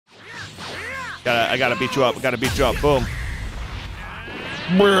I gotta beat you up. I gotta beat you up. Boom.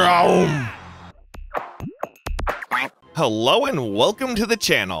 Boom. Hello and welcome to the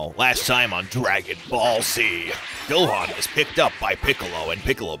channel. Last time on Dragon Ball Z, Gohan was picked up by Piccolo and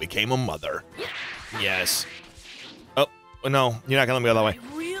Piccolo became a mother. Yes. Oh, no, you're not gonna let me go that way.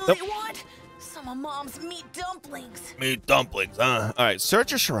 I really want some of Mom's meat dumplings. Meat dumplings, huh? All right,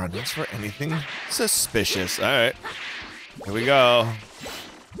 search your surroundings for anything suspicious. All right, here we go.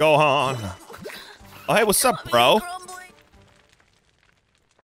 Gohan. Oh, hey, what's up, bro?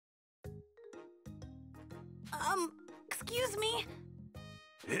 Excuse me?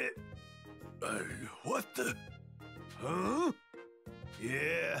 What the? Huh?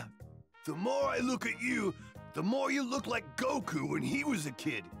 Yeah. The more I look at you, the more you look like Goku when he was a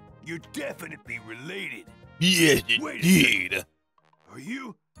kid. You're definitely related. Yes, indeed. Are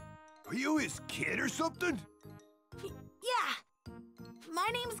you his kid or something? Yeah. My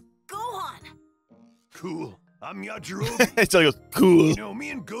name's Gohan. Cool. I'm Yajirobe. So he goes, cool. You know,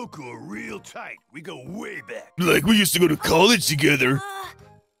 me and Goku are real tight. We go way back. Like we used to go to college together.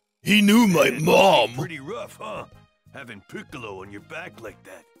 He knew my mom. Pretty rough, huh? Having Piccolo on your back like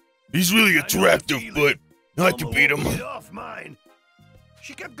that. He's really attractive, but not to beat him. Get off mine.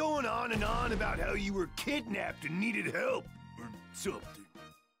 She kept going on and on about how you were kidnapped and needed help or something.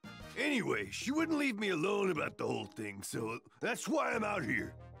 Anyway, she wouldn't leave me alone about the whole thing, so that's why I'm out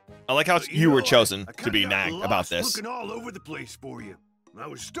here. I like how you were chosen to be nagged about this. Looking all over the place for you. I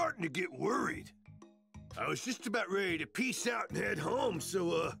was starting to get worried. I was just about ready to peace out and head home,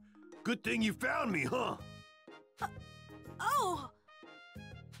 so good thing you found me, huh? Oh.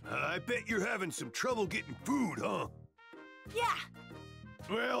 I bet you're having some trouble getting food, huh? Yeah.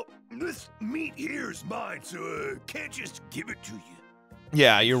 Well, this meat here is mine, so can't just give it to you.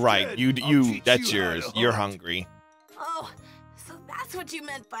 Yeah, you're right. You that's yours. You're hungry. Oh, so that's what you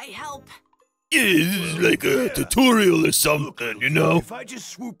meant by help. Yeah, this is like a tutorial or something, you know? If I just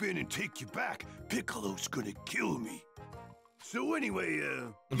swoop in and take you back, Piccolo's gonna kill me. So anyway,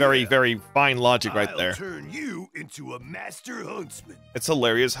 very fine logic right there. I'll turn you into a master huntsman. It's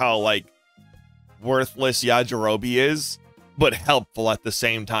hilarious how, like, worthless Yajirobe is, but helpful at the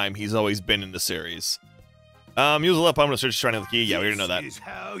same time he's always been in the series. Use a lip, I'm gonna search trying the key. Yeah, we already know that. This is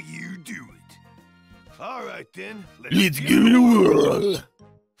how you do it. All right, then. Let's give it a whirl.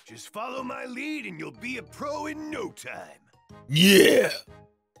 Just follow my lead and you'll be a pro in no time. Yeah.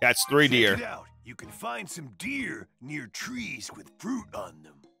 That's 3 deer. Check it out. You can find some deer near trees with fruit on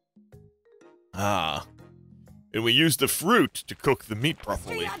them. Ah. And we use the fruit to cook the meat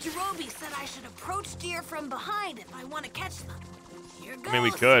properly. Mr. Yajirobe said I should approach deer from behind if I want to catch them. Here goes. I mean,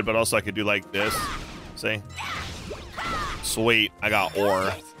 we could, but also I could do like this. See? Sweet. I got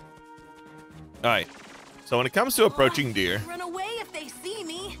ore. Alright. So when it comes to approaching deer, Run away if they see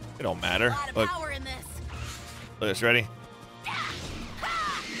me. it don't matter. A lot of Look, power in this. look at this. Ready?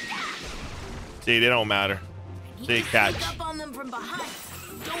 See, they don't matter. See, catch. Sneak up on them from behind.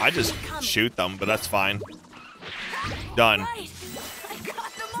 Don't I just see it coming. shoot them, but that's fine. Done. Right. I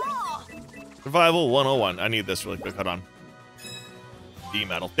got them all. Survival 101. I need this really quick. Hold on. D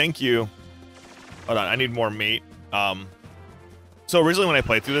metal. Thank you. Hold on. I need more meat. So originally when I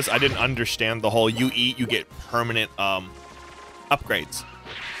played through this, I didn't understand the whole you eat, you get permanent upgrades.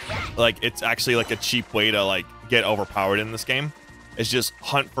 Like, it's actually like a cheap way to like get overpowered in this game. It's just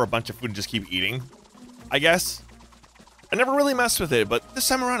hunt for a bunch of food and just keep eating, I guess. I never really messed with it, but this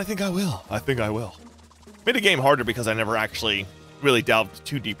time around I think I will. Made the game harder because I never actually really delved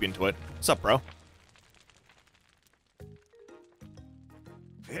too deep into it. What's up, bro?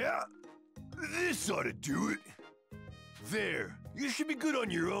 Yeah, this ought to do it. There, you should be good on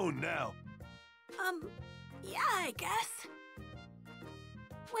your own now. Yeah, I guess.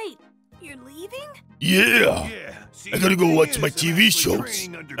 Wait, you're leaving? Yeah. See, I gotta the go thing watch is, my I'm TV actually shows.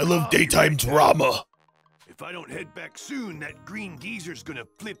 training under I love Kami daytime right now. drama. If I don't head back soon, that green geezer's gonna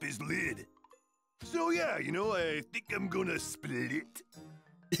flip his lid. So yeah, you know, I think I'm gonna split it.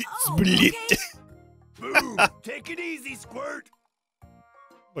 Oh, Split. okay. Boom! Take it easy, Squirt.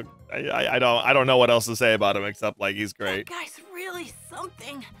 Look, I don't know what else to say about him except like he's great. That guy's really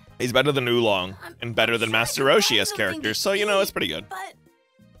something. He's better than Oolong and better than sure I Master could find Roshi as something characters, to so you know eat, it's pretty good. But I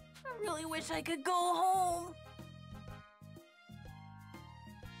really wish I could go home.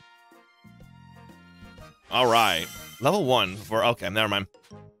 All right, level 1 for okay, never mind.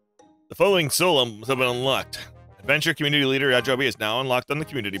 The following solemns have been unlocked. Adventure community leader Yajirobe is now unlocked on the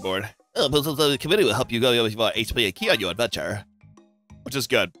community board. But the community will help you go with HP key on your adventure, which is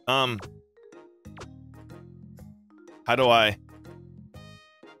good. How do I?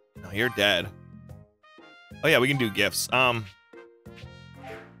 Oh, you're dead. Oh yeah, we can do gifts. Yeah,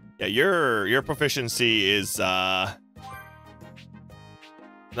 Yeah, your proficiency is not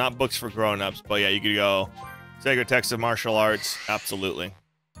books for grown-ups, but yeah, you could go sacred text of martial arts. Absolutely.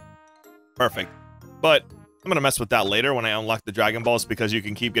 Perfect. But I'm gonna mess with that later when I unlock the Dragon Balls, because you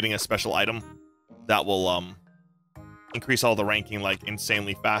can keep getting a special item that will increase all the ranking like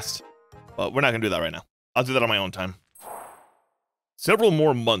insanely fast. But we're not gonna do that right now. I'll do that on my own time. Several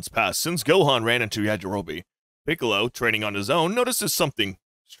more months passed since Gohan ran into Yajirobe. Piccolo, training on his own, notices something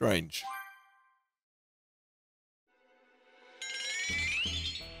strange.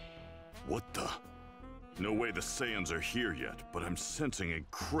 What the? No way the Saiyans are here yet, but I'm sensing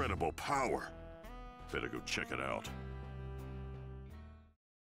incredible power. Better go check it out.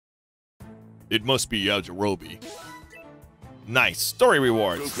 It must be Yajirobe. Nice. Story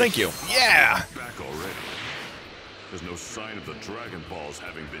rewards. Thank you. Yeah! Back already. There's no sign of the Dragon Balls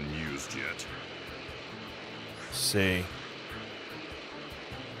having been used yet. See.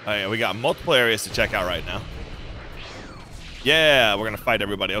 Oh yeah, we got multiple areas to check out right now. Yeah, we're gonna fight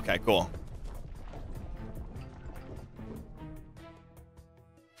everybody. Okay, cool.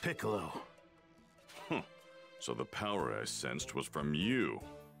 Piccolo. So the power I sensed was from you.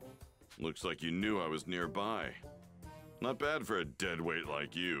 Looks like you knew I was nearby. Not bad for a deadweight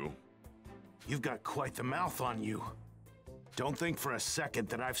like you. You've got quite the mouth on you. Don't think for a second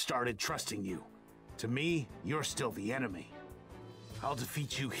that I've started trusting you. To me, you're still the enemy. I'll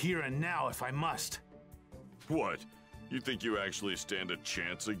defeat you here and now if I must. What? You think you actually stand a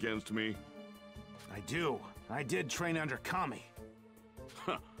chance against me? I do. I did train under Kami.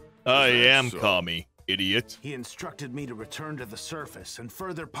 I am so? Kami, idiot. He instructed me to return to the surface and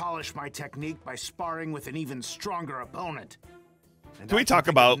further polish my technique by sparring with an even stronger opponent. And Can we talk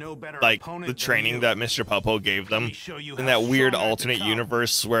about, like, the training that Mr. Popo gave them in that weird alternate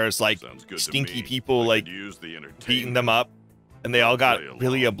universe where it's, like, stinky people, like, beating them up, and they all got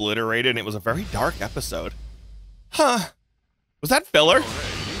really obliterated, and it was a very dark episode. Huh. Was that filler?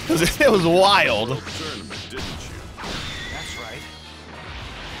 Because it was wild. Tournament, didn't you? That's right.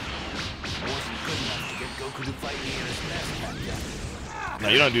 I wasn't good enough to get Goku to fight me in his best back then. No,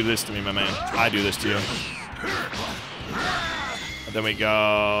 you don't do this to me, my man. I do this to you. And then we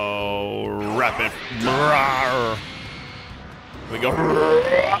go rapid. We go.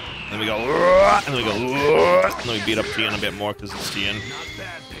 And we go. And then we go. And then we beat up Tien a bit more because it's Tien. Not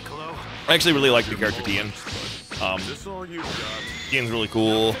bad, Piccolo. I actually really like the character Tien. This all you got? Tien's really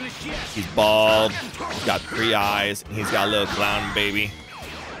cool. He's bald. He's got 3 eyes. And he's got a little clown baby.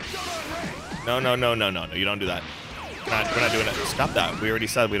 No, no, no, no, no, no. You don't do that. We're not doing it. Stop that. We already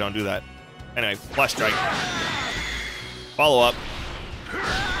said we don't do that. Anyway, flash strike. Follow up.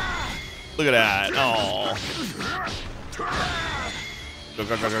 Look at that. Oh. Go,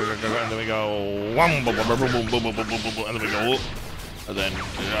 go, go, go, go, go. And then we go. And then we go. And then.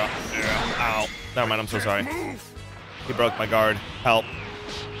 Ow. Never mind. I'm so sorry. He broke my guard. Help.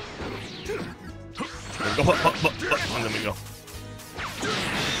 And then we go.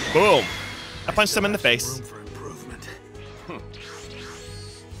 Boom. I punched him in the face. Room for improvement.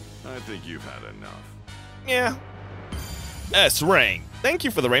 I think you've had enough. Yeah. S-Ring. Thank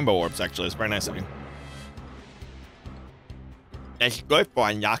you for the rainbow orbs, actually. It's very nice of you. It's good for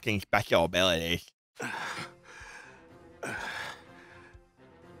unlocking special abilities.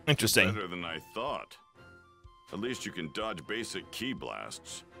 Interesting. Better than I thought. At least you can dodge basic ki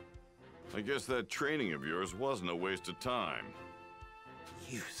blasts. I guess that training of yours wasn't a waste of time.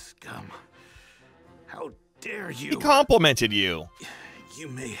 You scum. How dare you? He complimented you. You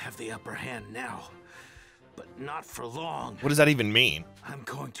may have the upper hand now, but not for long. What does that even mean? I'm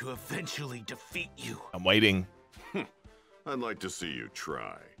going to eventually defeat you. I'm waiting. I'd like to see you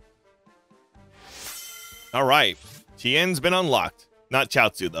try. All right. Tien's been unlocked. Not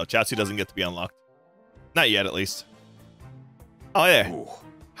Chaozu, though. Chaozu doesn't get to be unlocked. Not yet, at least. Oh, there. Ooh,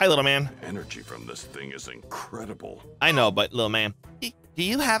 Hi, little man. energy from this thing is incredible. I know, but little man. Do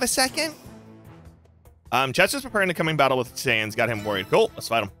you have a second? Chaozu's preparing to come in battle with Saiyans. Got him worried. Cool. Let's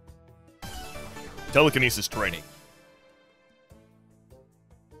fight him. Telekinesis training.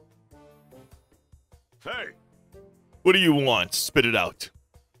 Hey! What do you want? Spit it out.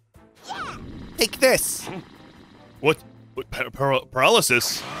 Take this. What?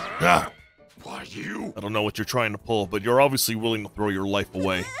 Paralysis? Ah, Why you? I don't know what you're trying to pull, but you're obviously willing to throw your life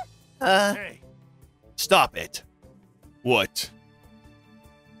away. Hey, Stop it. What?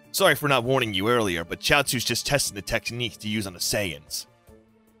 Sorry for not warning you earlier, but Chaozu's just testing the techniques to use on the Saiyans.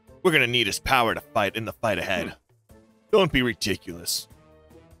 We're gonna need his power to fight in the fight ahead. Don't be ridiculous.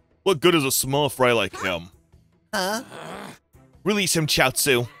 What good is a small fry like him? Release him,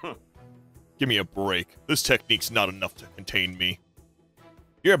 Chaozu. Give me a break. This technique's not enough to contain me.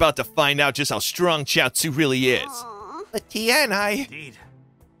 You're about to find out just how strong Chaozu really is. Aw. But Tien, Indeed.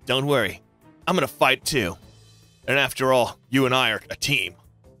 Don't worry. I'm gonna fight too. And after all, you and I are a team.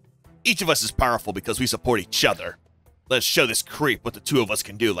 Each of us is powerful because we support each other. Let's show this creep what the two of us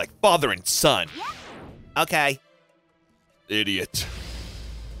can do, like father and son. Okay. Idiot.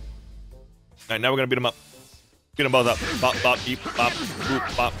 Alright, now we're gonna beat him up. Beat them both up. Bop, bop, beep, bop,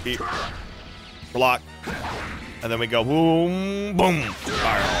 boop, bop, beep. Block. And then we go boom, boom.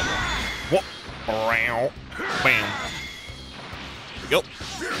 Whoop. Bam. Go.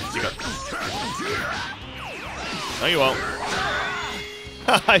 You go. No, you won't.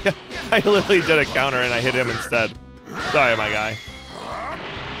 I literally did a counter and I hit him instead. Sorry, my guy.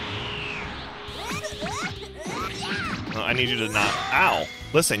 Oh, I need you to not. Ow.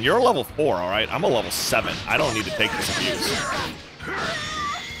 Listen, you're a level 4, all right? I'm a level 7. I don't need to take this abuse.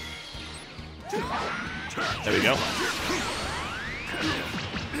 There we go.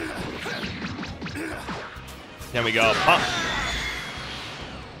 There we go. Pop.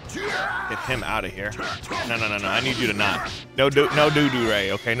 Get him out of here. No. I need you to not. No doo-doo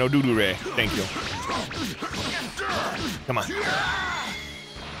ray, okay? No doo-doo ray. Thank you. Come on.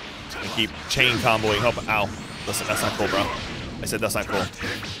 I keep chain comboing. Help. Ow. Listen, that's not cool, bro. I said that's not cool.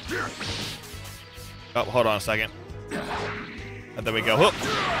 Oh, hold on a second. And then we go. Whoop.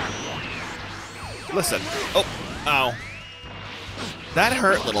 Listen. Oh. Ow. That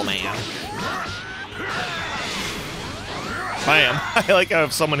hurt, little man. Bam. I like how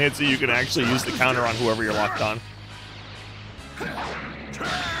if someone hits you, you can actually use the counter on whoever you're locked on.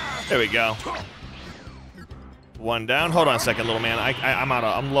 There we go. One down. Hold on a second, little man.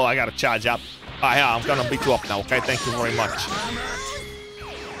 I'm low. I gotta charge up. Ah, yeah, I'm gonna beat you up now, okay? Thank you very much.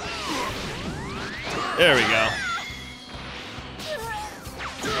 There we go.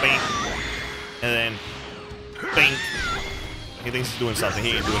 Bink. And then bink. He thinks he's doing something.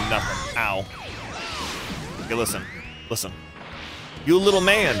 He ain't doing nothing. Ow. Okay, listen. Listen. You little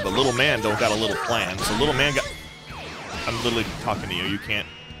man, but little man don't got a little plan. So little man got... I'm literally talking to you. You can't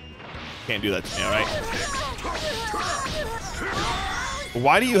do that to me, alright?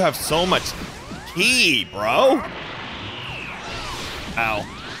 Why do you have so much ki, bro? Ow.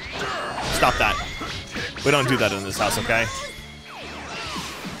 Stop that. We don't do that in this house, okay?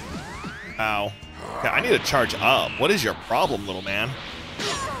 Ow. Okay, I need to charge up. What is your problem, little man?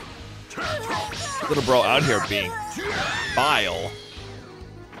 Little bro out here being vile.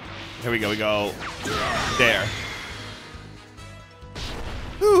 Here we go, we go. There.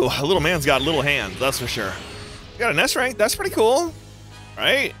 Ooh, a little man's got little hands, that's for sure. You got an S rank, that's pretty cool.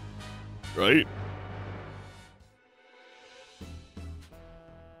 Right? Right?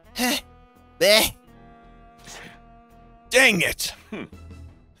 Dang it!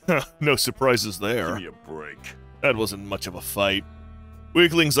 No surprises there. Give me a break. That wasn't much of a fight.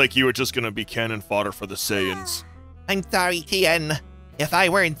 Weaklings like you are just gonna be cannon fodder for the Saiyans. I'm sorry, Tien. If I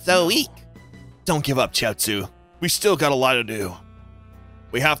weren't so weak. Don't give up, Chaozu. We still got a lot to do.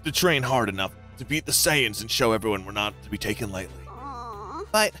 We have to train hard enough to beat the Saiyans and show everyone we're not to be taken lightly. Aw.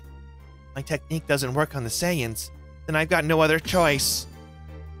 But my technique doesn't work on the Saiyans, then I've got no other choice.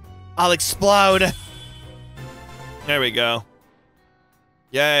 I'll explode. There we go.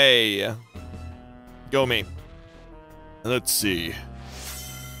 Yay. Go me. Let's see.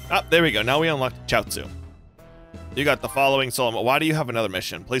 Ah, there we go. Now we unlocked Chaozu. You got the following soul. Why do you have another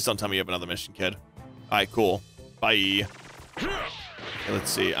mission? Please don't tell me you have another mission, kid. Alright, cool. Bye. Okay, let's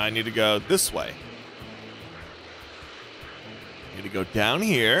see. I need to go this way. I need to go down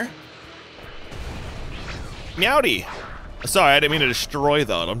here. Meowdy. Sorry, I didn't mean to destroy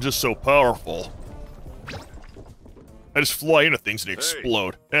that. I'm just so powerful. I just fly into things and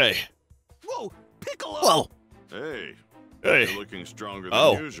explode. Hey. Whoa, Piccolo! Whoa. Hey. Hey. You're looking stronger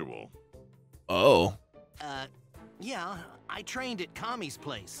than usual. Oh. Yeah, I trained at Kami's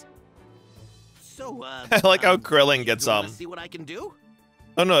place. So, I like how Krillin gets you wanna see what I can do?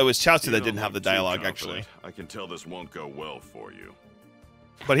 Oh no, it was Chaozu You that don't didn't have the look too dialogue confident. actually. I can tell this won't go well for you.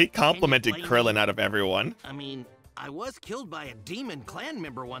 But he complimented blame me? Krillin out of everyone. I mean, I was killed by a demon clan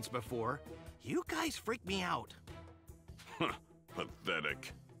member once before. You guys freaked me out.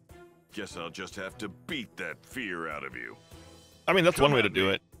 Pathetic. Guess I'll just have to beat that fear out of you. I mean, that's Come one way at to do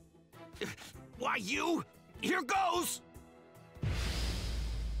me. it. Why, you? Here goes!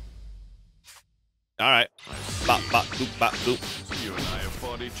 All right. Bop, bop, boop, bop, boop. You and I have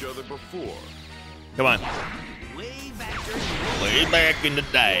fought each other before. Come on. Way back during the Way back in the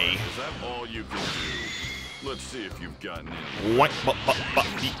day. Is that all you can do? Let's see if you've gotten any. What? Bop, bop, bop,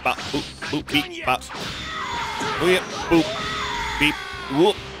 beep, bop, boop, boop, beep, bop. Whip, boop, beep,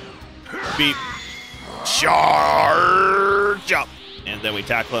 whoop, beep. Charge up. and then we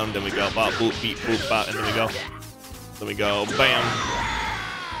tackle him, then we go bop, boop, beep, boop, bop, and then we go bam,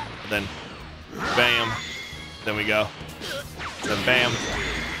 and then bam, then we go, then bam,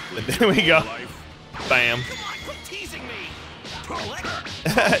 and then we go bam. Come on, quit teasing me.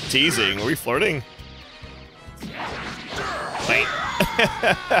 Teasing? Are we flirting? Wait.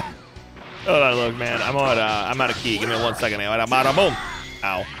 Hold on, look, man. I'm out of key. Give me 1 second. I'm out of boom.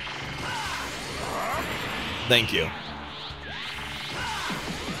 Ow. Thank you.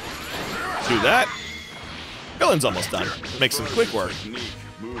 Do that. Villain's almost done. Make some quick work. Technique,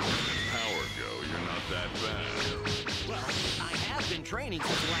 movement, and power go. You're not that bad. Well, I have been training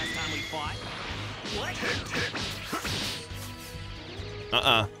since the last time we fought. What?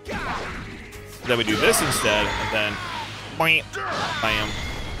 Then we do this instead, and then bam, bam.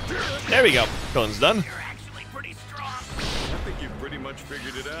 There we go. Villain's done. You're actually pretty strong. I think you've pretty much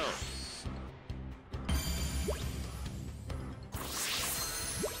figured it out.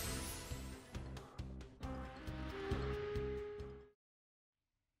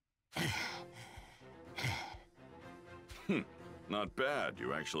 Not bad.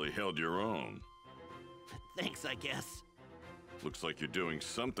 You actually held your own. Thanks, I guess. Looks like you're doing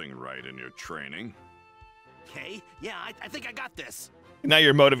something right in your training. Okay, yeah, I think I got this. Now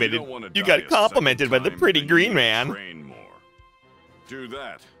you're motivated. don't wanna You die got a complimented by second the time, pretty then green you man. Train more. Do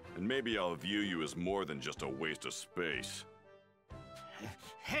that, and maybe I'll view you as more than just a waste of space.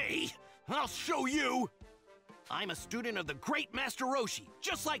 Hey, I'll show you. I'm a student of the great Master Roshi,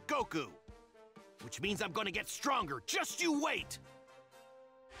 just like Goku. Which means I'm gonna get stronger. Just you wait.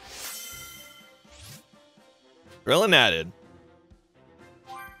 Grilling added.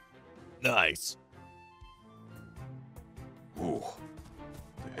 Nice. Ooh,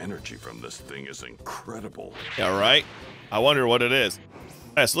 the energy from this thing is incredible. All right. I wonder what it is.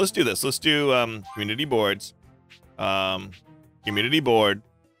 All right, so let's do this. Let's do community boards. Community board.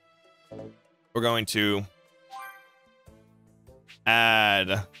 We're going to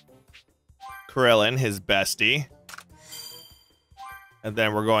add Krillin, his bestie. And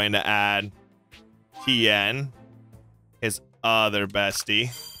then we're going to add Tien, his other bestie.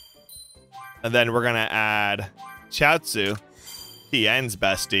 And then we're going to add Chaozu, Tien's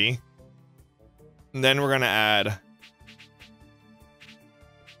bestie. And then we're going to add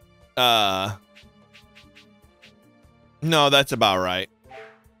no, that's about right.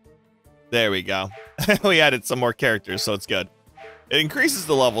 There we go. We added some more characters, so it's good. It increases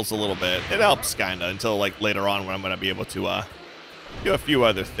the levels a little bit. It helps kinda until like later on when I'm gonna be able to do a few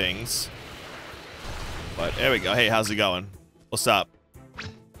other things. But there we go. Hey, how's it going? What's up?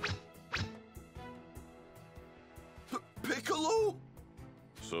 Piccolo?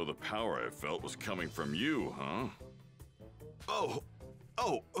 So the power I felt was coming from you, huh? Oh,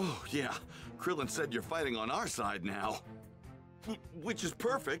 yeah. Krillin said you're fighting on our side now. Which is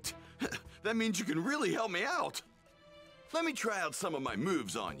perfect. That means you can really help me out. Let me try out some of my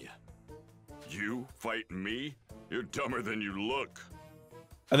moves on you. You fight me? You're dumber than you look.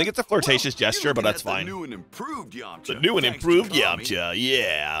 I think it's a flirtatious gesture, but that's fine. The new and improved Yamcha. The new and thanks to improved Kami. Yamcha,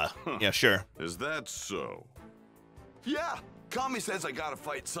 yeah. Yeah, sure. Is that so? Yeah, Kami says I gotta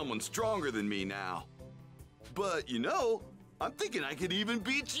fight someone stronger than me now. But, you know, I'm thinking I could even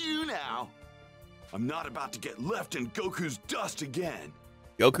beat you now. I'm not about to get left in Goku's dust again.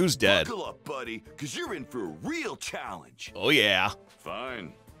 Goku's dead. Buckle up, buddy, because you're in for a real challenge. Oh, yeah.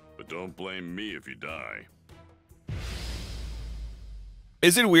 Fine, but don't blame me if you die.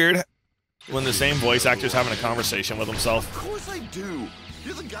 Is it weird when the same voice actor's having a conversation with himself? Of course I do.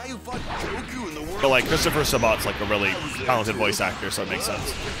 You're the guy who fought Goku in the world. But like Christopher Sabat's like a really talented voice actor, so it makes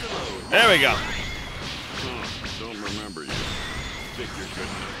sense. There we go. Don't remember you. Think you're good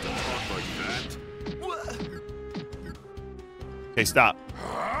enough to talk like that? What? Okay, stop.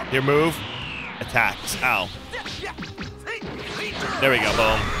 Your move. Attacks. Ow. There we go.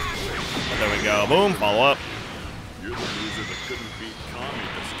 Boom. There we go. Boom. Follow up. You're the loser that couldn't beat Kami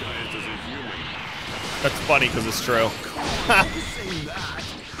disguised as a human. That's funny because it's true. Saying that.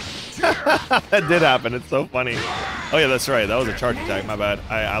 That did happen. It's so funny. Oh yeah, that's right. That was a charge attack. My bad.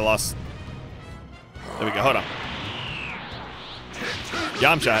 I lost. There we go. Hold on.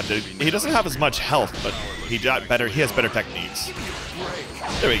 Yamcha had to. He doesn't have as much health, but he got better. He has better techniques.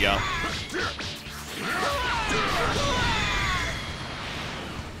 There we go.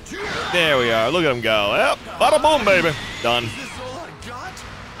 There we are. Look at him go. Yep. Bada boom, baby. Done. Is this all I got?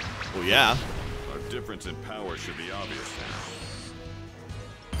 Oh yeah. Our difference in power should be obvious now.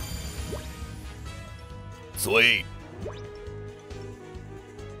 Sweet.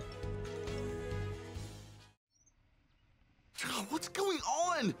 What's going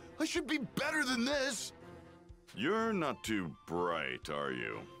on? I should be better than this. You're not too bright, are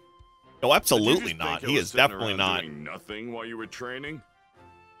you? No, absolutely Did you just not. think I He was is sitting definitely around not. doing nothing while you were training?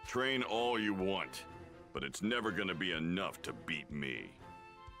 Train all you want, but it's never gonna be enough to beat me.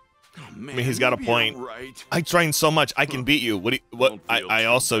 Oh, man, I mean, he's got a maybe point. you're right. I train so much, I can beat you. What? Don't feel I too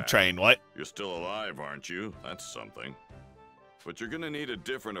also bad. train. What? You're still alive, aren't you? That's something. But you're gonna need a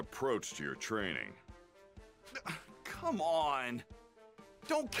different approach to your training. Come on.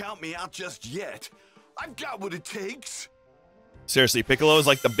 Don't count me out just yet. I've got what it takes. Seriously, Piccolo is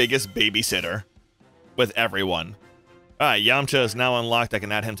like the biggest babysitter with everyone. All right, Yamcha is now unlocked. I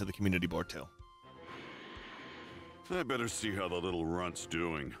can add him to the community board too. I better see how the little runt's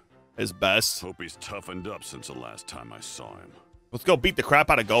doing. His best. Hope he's toughened up since the last time I saw him. Let's go beat the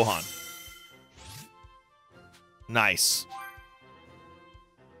crap out of Gohan. Nice.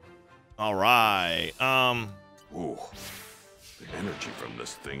 All right. Ooh, the energy from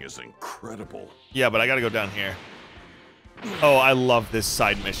this thing is incredible. Yeah, but I gotta go down here. Oh, I love this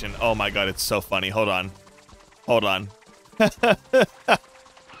side mission. Oh my god, it's so funny. Hold on. Hold on.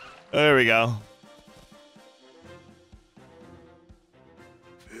 There we go.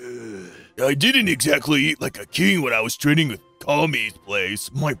 I didn't exactly eat like a king when I was training with Kami's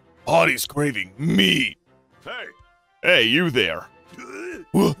place. My body's craving meat. Hey! Hey, you there.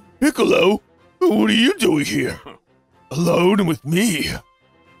 Well, Piccolo, what are you doing here? Alone and with me?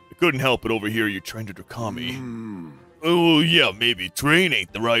 I couldn't help but overhear you trained under Kami. Oh, yeah, maybe train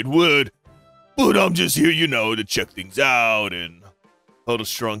ain't the right word. But I'm just here, you know, to check things out and hold a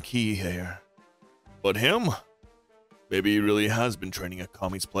strong key here. But him? Maybe he really has been training at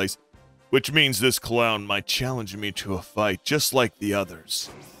Kami's place. Which means this clown might challenge me to a fight, just like the others.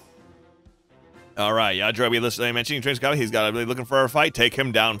 Alright, Yajirobe listening. I mentioned he trains Kami. He's got to be looking for a fight. Take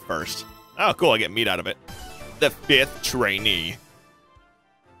him down first. Oh, cool. I get meat out of it. The 5th trainee.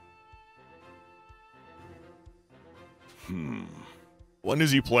 When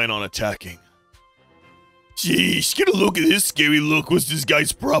does he plan on attacking? Jeez, get a look at this scary look. What's this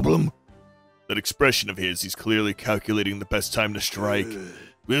guy's problem? That expression of his, he's clearly calculating the best time to strike.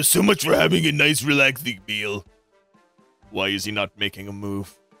 Well, so much for having a nice relaxing meal. Why is he not making a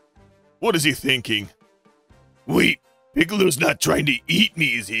move? What is he thinking? Wait, Piccolo's not trying to eat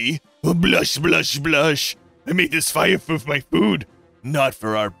me, is he? Oh, blush, blush, blush. I made this fire for my food, not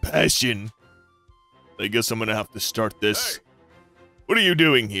for our passion. I guess I'm gonna have to start this. Hey. What are you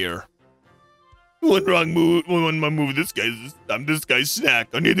doing here? One wrong move, one more move. I'm this guy's snack.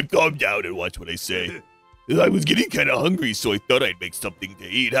 I need to calm down and watch what I say. I was getting kind of hungry, so I thought I'd make something to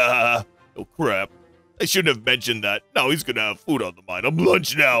eat. Ha! Oh crap! I shouldn't have mentioned that. Now he's gonna have food on the mind. I'm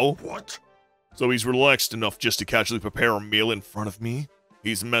lunch now. What? So he's relaxed enough just to casually prepare a meal in front of me?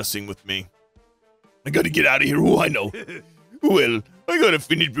 He's messing with me. I gotta get out of here. Oh, I know. Well, I gotta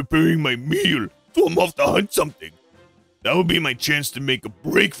finish preparing my meal, so I'm off to hunt something. That will be my chance to make a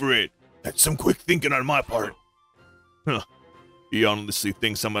break for it. That's some quick thinking on my part. Huh. He honestly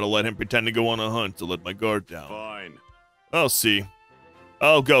thinks I'm gonna let him pretend to go on a hunt to let my guard down. Fine. I'll see.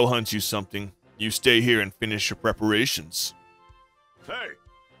 I'll go hunt you something. You stay here and finish your preparations. Hey!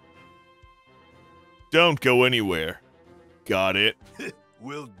 Don't go anywhere. Got it?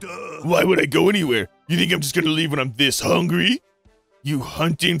 Well, duh. Why would I go anywhere? You think I'm just gonna leave when I'm this hungry? You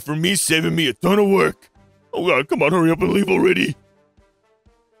hunting for me, saving me a ton of work. Oh god, come on, hurry up and leave already.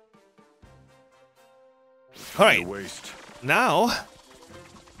 Alright, Waste. now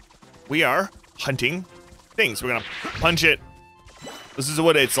we are hunting things. We're gonna punch it. This is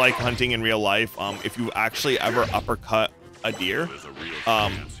what it's like hunting in real life. If you actually ever uppercut a deer, There's a real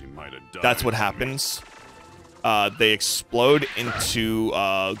chance he might have died that's what from me. happens. They explode into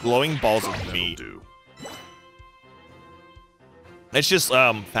glowing balls of That'll meat. do. It's just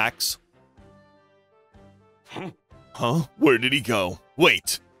facts. Huh? Where did he go?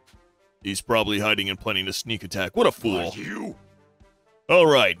 Wait. He's probably hiding and planning a sneak attack. What a fool. You?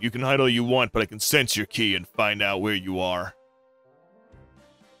 Alright, you can hide all you want, but I can sense your key and find out where you are.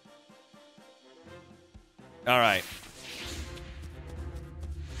 Alright.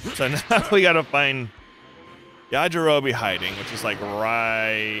 So now we gotta find Yajirobe hiding, which is like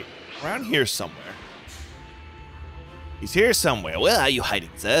right around here somewhere. He's here somewhere. Where are you hiding,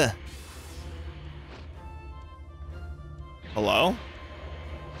 sir? Hello?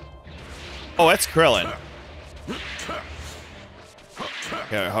 Oh, that's Krillin.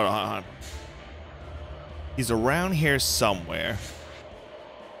 Okay, hold on. He's around here somewhere.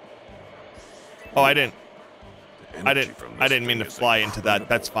 Oh, I didn't mean to fly into that.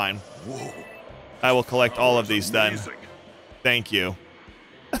 That's fine. Whoa. I will collect all of these then. Amazing. Thank you.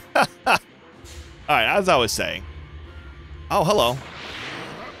 Alright, as I was saying. Oh, hello.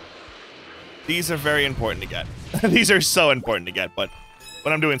 These are very important to get. These are so important to get, but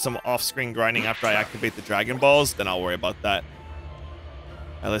when I'm doing some off-screen grinding after I activate the Dragon Balls, then I'll worry about that.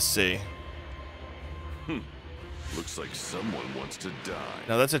 Let's see. Looks like someone wants to die.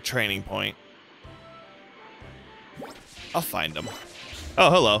 No, that's a training point. I'll find him. Oh,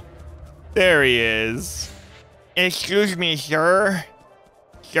 hello. There he is. Excuse me, sir.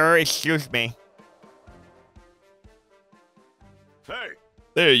 Sir, excuse me. Hey!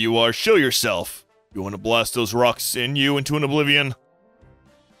 There you are. Show yourself. You want to blast those rocks in you into an oblivion?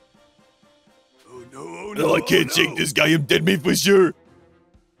 Oh no, No, I can't shake this guy. I'm dead meat for sure.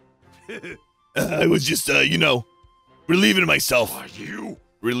 I was just, you know, relieving myself. Why, you?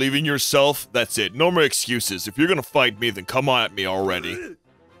 Relieving yourself? That's it. No more excuses. If you're gonna fight me, then come on at me already.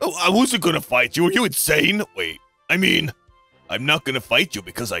 Oh, I wasn't gonna fight you. Are you insane? Wait, I mean, I'm not gonna fight you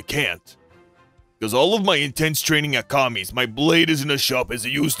because I can't. Because all of my intense training at Kami's, my blade isn't as sharp as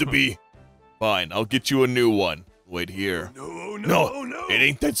it used to be. Fine, I'll get you a new one. Wait here. No. It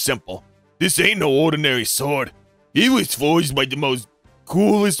ain't that simple. This ain't no ordinary sword. He was forged by the most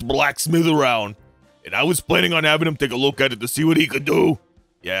coolest blacksmith around. And I was planning on having him take a look at it to see what he could do.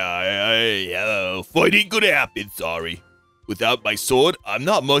 Yeah, fighting could happen, sorry. Without my sword, I'm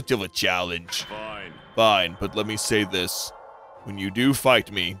not much of a challenge. Fine. Fine, but let me say this. When you do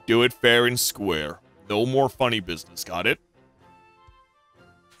fight me, do it fair and square. No more funny business, got it?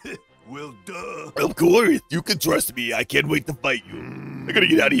 Well, duh. Of course, you can trust me. I can't wait to fight you. I gotta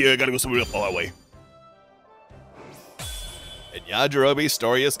get out of here. I gotta go somewhere else on my way. And Yajirobe's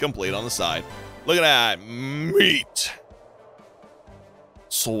story is complete on the side. Look at that. Meat.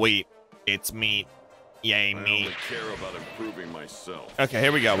 Sweet. It's meat. Yay, I meat. only care about improving myself. Okay,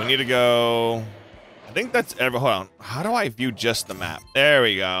 here we go. We need to go... I think that's... Hold on. How do I view just the map? There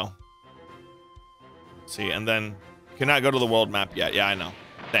we go. See, and then... Cannot go to the world map yet. Yeah, I know.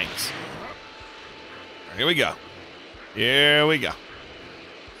 Thanks. Here we go. Here we go.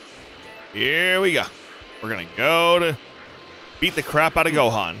 Here we go. We're gonna go to... Beat the crap out of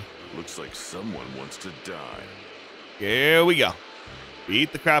Gohan. Looks like someone wants to die. Here we go.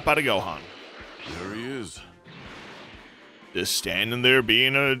 Beat the crap out of Gohan. There he is. Just standing there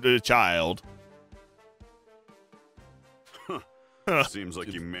being a child. Seems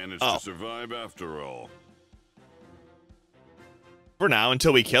like you managed to survive after all. For now,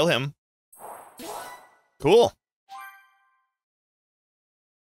 until we kill him. Cool.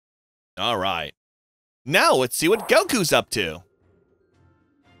 All right. Now let's see what Goku's up to.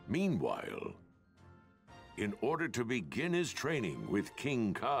 Meanwhile, in order to begin his training with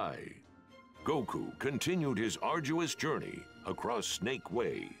King Kai, Goku continued his arduous journey across Snake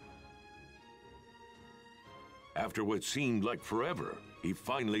Way. After what seemed like forever, he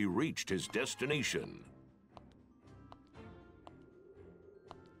finally reached his destination.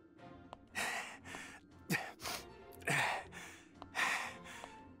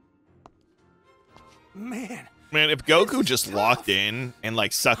 Man, if Goku just locked in and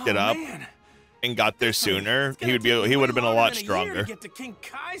like sucked it up and got there sooner, he would have been a lot stronger. Get to King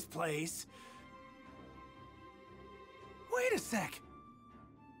Kai's place. Wait a sec.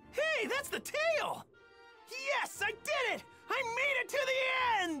 Hey, that's the tail. Yes, I did it. I made it to the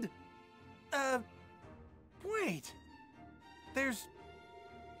end. Wait. There's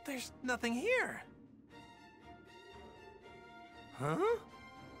nothing here. Huh?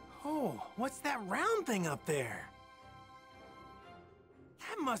 Oh, what's that round thing up there?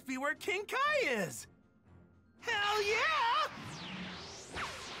 That must be where King Kai is! Hell yeah!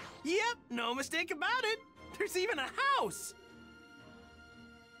 Yep, no mistake about it. There's even a house!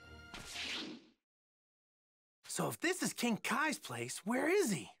 So if this is King Kai's place, where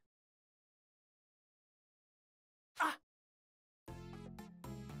is he? Ah!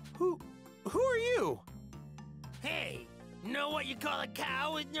 Who are you? Hey! Know what you call a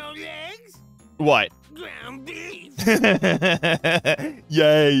cow with no legs? What? Ground beef.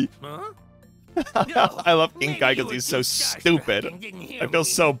 Yay. Huh? I love King Kai because he's so stupid. I feel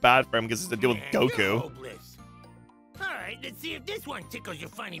so bad for him because it's to deal with Goku. Alright, let's see if this one tickles your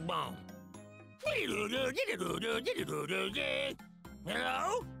funny bone.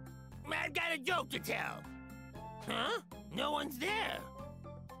 Hello? I've got a joke to tell. Huh? No one's there.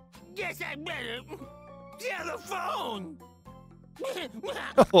 Guess I better tell the phone.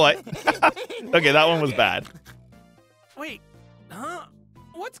 What? Okay, that one was bad. Wait, huh?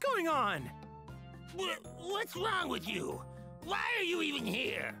 What's going on? What's wrong with you? Why are you even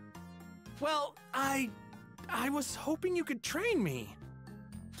here? Well, I was hoping you could train me.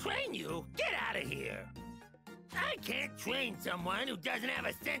 Train you? Get out of here. I can't train someone who doesn't have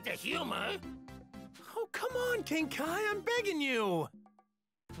a sense of humor. Oh, come on, King Kai, I'm begging you.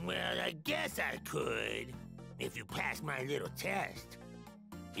 Well, I guess I could. if you pass my little test.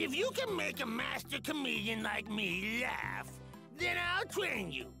 If you can make a master comedian like me laugh, then I'll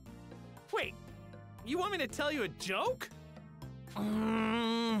train you. Wait, you want me to tell you a joke?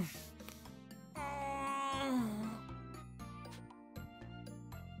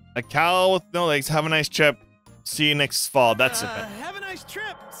 A cow with no legs. Have a nice trip. See you next fall. That's it. Have a nice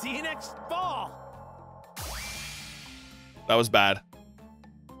trip. See you next fall. That was bad.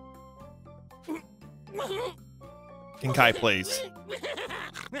 King Kai, please.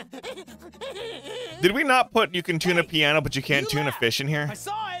 Did we not put you can tune a piano, but you can't tune a fish in here? I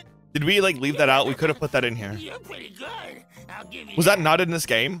saw it. Did we like leave that out? We could have put that in here. You're pretty good. I'll give you Was that not in this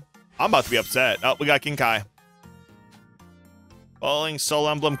game? I'm about to be upset. Oh, we got King Kai. Following Soul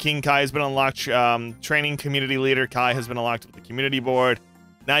Emblem, King Kai has been unlocked. Training community leader Kai has been unlocked with the community board.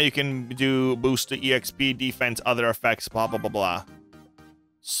 Now you can do boost the EXP, defense, other effects, blah, blah, blah, blah.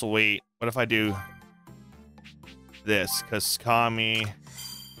 Sweet. What if I do this? Because Kami.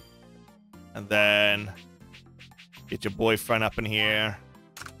 And then get your boyfriend up in here.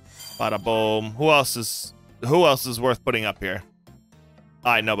 Bada boom. Who else is worth putting up here?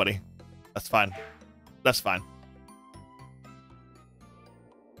 Alright, nobody. That's fine. That's fine.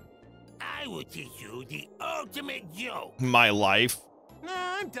 I will teach you the ultimate joke. My life. Nah,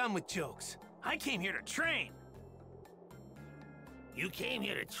 I'm done with jokes. I came here to train. You came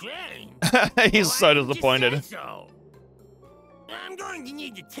here to train? He's Why so didn't you disappointed. say so? I'm going to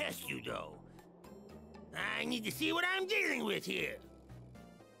need to test you, though. I need to see what I'm dealing with here.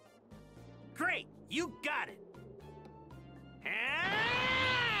 Great, you got it.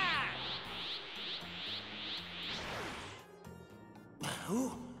 Ah!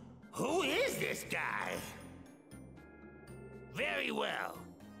 Who is this guy? Very well.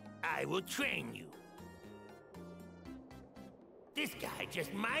 I will train you. This guy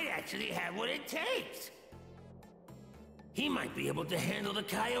just might actually have what it takes. He might be able to handle the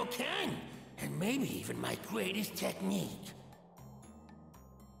Kaioken, and maybe even my greatest technique.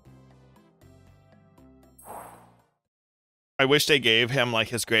 I wish they gave him like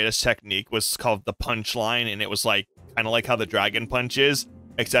his greatest technique was called the punchline, and it was like kind of like how the dragon punch is,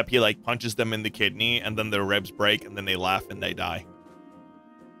 except he like punches them in the kidney and then their ribs break and then they laugh and they die.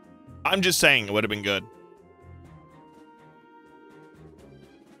 I'm just saying it would have been good.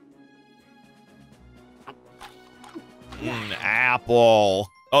 Apple.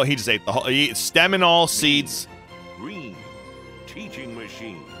 Oh, he just ate the whole stem and all seeds. Green. Teaching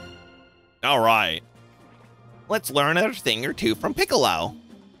machine. All right. Let's learn a thing or two from Piccolo.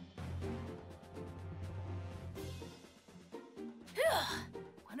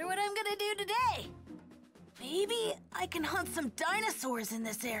 Wonder what I'm gonna do today. Maybe I can hunt some dinosaurs in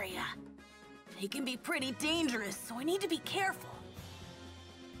this area. They can be pretty dangerous, so I need to be careful.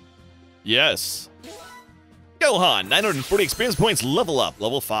 Yes. Gohan, 940 experience points, level up,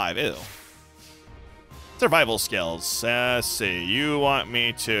 level 5. Ew. Survival skills. Let's see. You want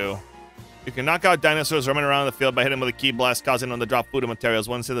me to... You can knock out dinosaurs roaming around the field by hitting them with a key blast, causing them to drop food and materials.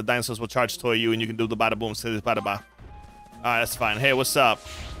 Once the dinosaurs will charge toward you, and you can do the bada boom, say the bada ba. Alright, that's fine. Hey, what's up?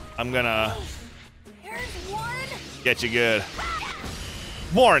 I'm gonna... Here's one. Get you good.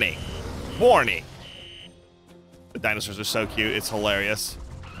 Warning. Warning. The dinosaurs are so cute. It's hilarious.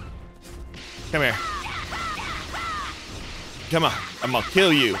 Come here. Come on. I'm gonna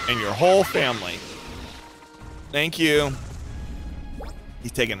kill you and your whole family. Thank you.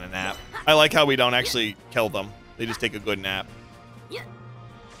 He's taking a nap. I like how we don't actually kill them. They just take a good nap. Yeah.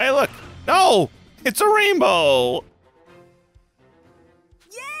 Hey, look. No! It's a rainbow!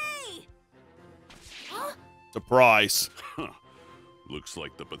 Yay! Huh? Surprise. Looks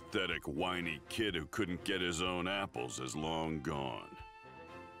like the pathetic, whiny kid who couldn't get his own apples is long gone.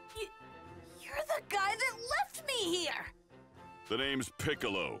 You're the guy that left me here. The name's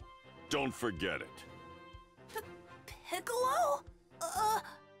Piccolo. Don't forget it. Piccolo?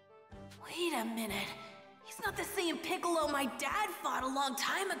 Wait a minute. He's not the same Piccolo my dad fought a long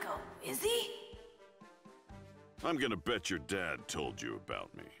time ago, is he? I'm gonna bet your dad told you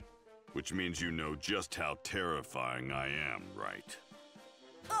about me. Which means you know just how terrifying I am, right?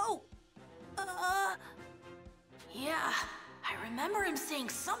 Oh, yeah. I remember him saying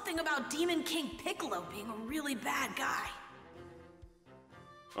something about Demon King Piccolo being a really bad guy.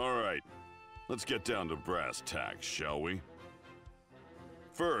 Alright, let's get down to brass tacks, shall we?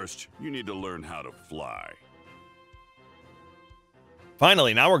 First, you need to learn how to fly.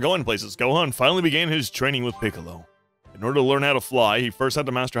 Finally, now we're going places. Gohan finally began his training with Piccolo. In order to learn how to fly, he first had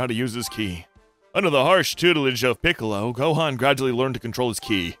to master how to use his ki. Under the harsh tutelage of Piccolo, Gohan gradually learned to control his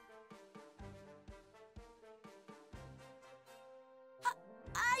ki.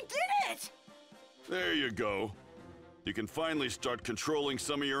 I did it! There you go. You can finally start controlling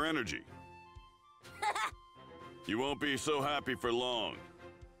some of your energy. You won't be so happy for long.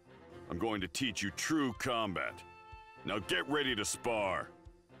 I'm going to teach you true combat. Now get ready to spar.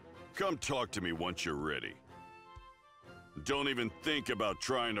 Come talk to me once you're ready. Don't even think about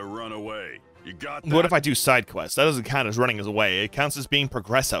trying to run away. You got that? What if I do side quests? That doesn't count as running away. It counts as being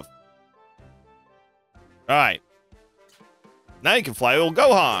progressive. Alright. Now you can fly old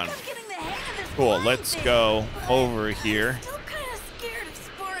Gohan. Cool, let's go over here. Still kind of scared of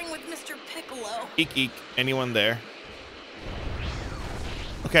sparring with Mr. Piccolo. Eek eek. Anyone there?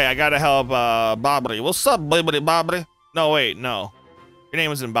 Okay, I gotta help Bobbity. What's up, Bobbity Bobbity? No, wait, no. Your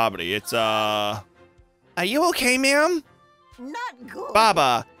name isn't Bobbity. It's Are you okay, ma'am? Not good.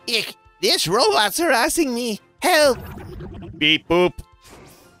 Baba. Ick, this robot's harassing me. Help! Beep boop.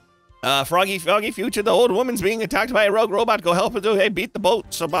 Froggy Future, the old woman's being attacked by a rogue robot. Go help her do. Hey, beat the boat,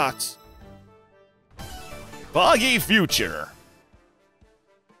 so bots. Froggy Future.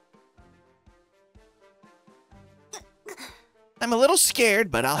 I'm a little scared,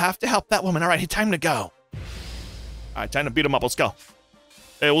 but I'll have to help that woman. All right, time to go. All right, time to beat him up. Let's go.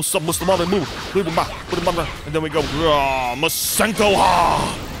 Hey, what's up, Mr. Mother? Move. Put him back. And then we go. Masenko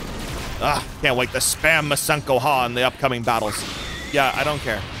Ha. Can't wait to spam Masenko Ha in the upcoming battles. Yeah, I don't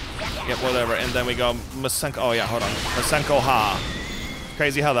care. Yeah, whatever. And then we go Masenko. Oh, yeah, hold on. Masenko Ha.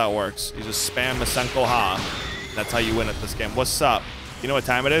 Crazy how that works. You just spam Masenko Ha. That's how you win at this game. What's up? You know what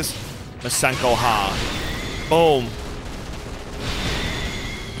time it is? Masenko Ha. Boom.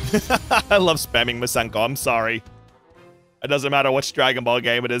 I love spamming Masenko. I'm sorry. It doesn't matter which Dragon Ball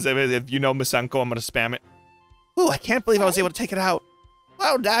game it is. If you know Masenko, I'm going to spam it. Ooh, I can't believe I was able to take it out.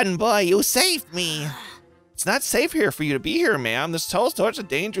 Well done, boy. You saved me. It's not safe here for you to be here, ma'am. There's all sorts of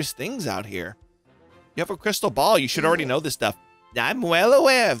dangerous things out here. You have a crystal ball. You should already know this stuff. I'm well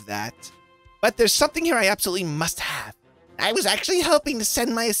aware of that. But there's something here I absolutely must have. I was actually hoping to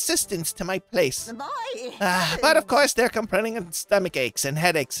send my assistants to my place. But of course, they're complaining of stomach aches and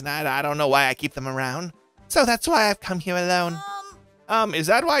headaches, and I don't know why I keep them around. So that's why I've come here alone. Is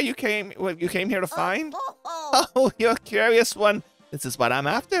that why you came here to find? Oh, you're a curious one. This is what I'm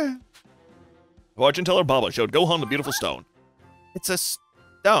after. Fortune teller Baba showed Gohan the beautiful stone. It's a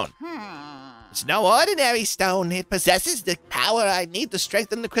stone. It's no ordinary stone. It possesses the power I need to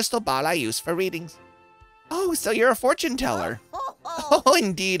strengthen the crystal ball I use for readings. Oh, so you're a fortune teller. Oh,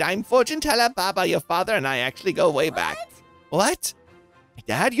 indeed. I'm fortune teller Baba. Your father and I actually go way back. What? My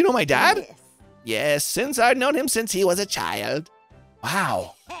dad? You know my dad? Yes, since I've known him since he was a child.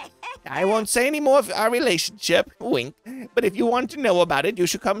 Wow. I won't say any more of our relationship, wink. But if you want to know about it, you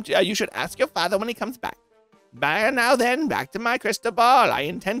should ask your father when he comes back. But now then, back to my crystal ball. I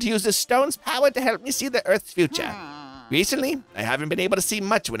intend to use the stone's power to help me see the Earth's future. Recently, I haven't been able to see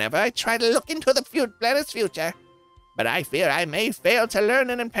much whenever I try to look into the planet's future. But I fear I may fail to learn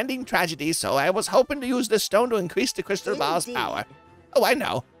an impending tragedy, so I was hoping to use the stone to increase the crystal ball's power. Oh, I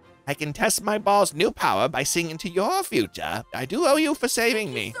know. I can test my ball's new power by seeing into your future. I do owe you for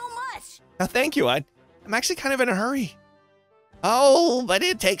saving me. Thank you so much. Oh, thank you. I'm actually kind of in a hurry. Oh, but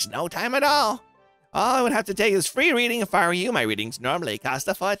it takes no time at all. All I would have to take is free reading if I were you. My readings normally cost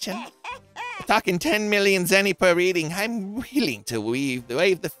a fortune. Talking 10 million zenny per reading. I'm willing to waive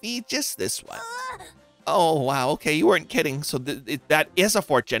the fee just this once. Oh, wow. Okay, you weren't kidding. So that is a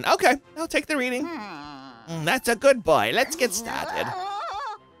fortune. Okay, I'll take the reading. That's a good boy. Let's get started.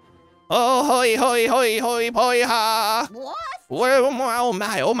 Oh, hoi, hoi, hoi, hoi, hoi, ha. What? Oh,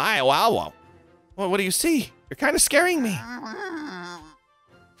 my, wow. Well, what do you see? You're kind of scaring me.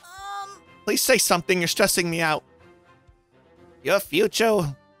 Please say something. You're stressing me out. Your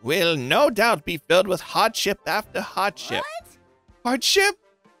future will no doubt be filled with hardship after hardship. What? Hardship?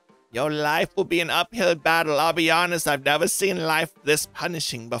 Your life will be an uphill battle. I'll be honest, I've never seen life this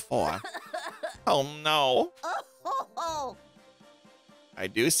punishing before. Oh, no. I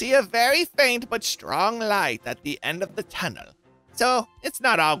do see a very faint but strong light at the end of the tunnel. So, it's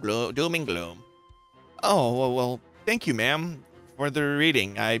not all doom and gloom. Oh, well, thank you, ma'am, for the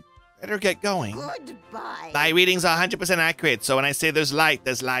reading. I better get going. Goodbye. My readings are 100% accurate, so when I say there's light,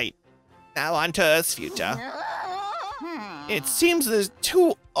 there's light. Now on to Earth's future. It seems there's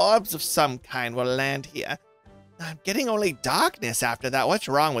 2 orbs of some kind will land here. I'm getting only darkness after that. What's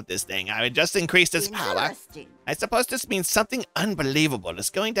wrong with this thing? I just increased its power. I suppose this means something unbelievable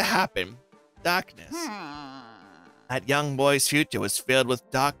is going to happen. Darkness. That young boy's future was filled with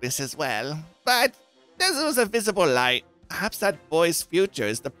darkness as well. But there was a visible light. Perhaps that boy's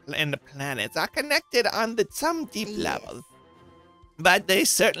future and the planets are connected on some deep level. But they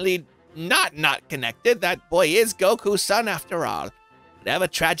certainly not connected. That boy is Goku's son after all. Whatever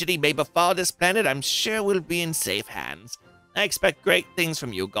tragedy may befall this planet, I'm sure we'll be in safe hands. I expect great things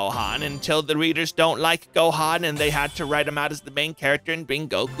from you, Gohan, until the readers don't like Gohan and they had to write him out as the main character and bring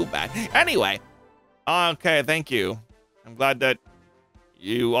Goku back. Anyway, okay, thank you. I'm glad that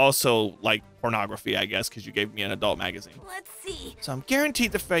you also like pornography, I guess, because you gave me an adult magazine. Let's see. So I'm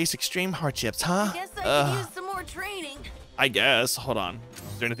guaranteed to face extreme hardships, huh? I guess I could use some more training. I guess. Hold on.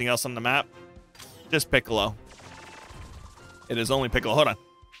 Is there anything else on the map? Just Piccolo. It is only Piccolo. Hold on.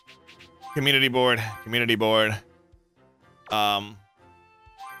 Community board. Community board.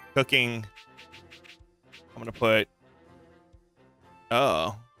 Cooking. I'm gonna put.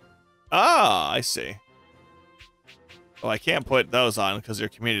 Oh, I see. Oh, I can't put those on because they're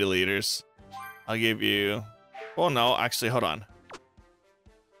community leaders. I'll give you. Well, no, actually, hold on.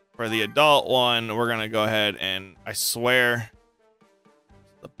 For the adult one, we're gonna go ahead and I swear,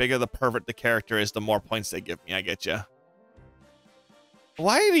 the bigger the pervert the character is, the more points they give me. I get you.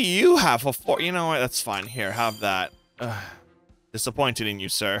 Why do you have a 4? You know what? That's fine. Here, have that. Disappointed in you,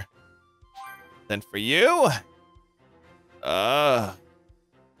 sir. Then for you, not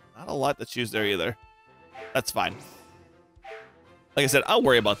a lot to choose there either. That's fine. Like I said, I'll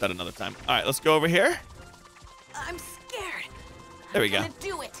worry about that another time. All right, let's go over here. I'm scared. There we go. I'm gonna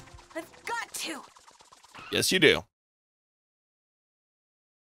do it. I've got to. Yes, you do.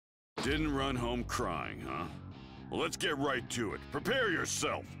 Didn't run home crying, huh? Well, let's get right to it. Prepare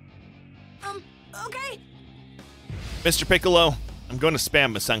yourself. Okay. Mr. Piccolo, I'm going to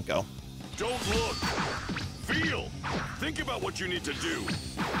spam Masenko. Don't look. Feel. Think about what you need to do.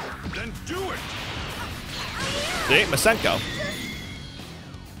 Then do it. See, Masenko.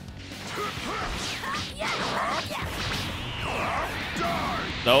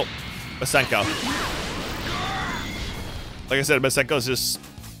 Nope. Masenko. Like I said, Masenko's just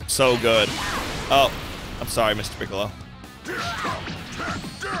so good. Oh, I'm sorry, Mr. Piccolo.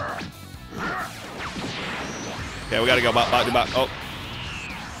 Okay, we gotta go. Oh.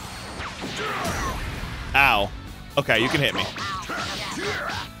 Ow. Okay, you can hit me.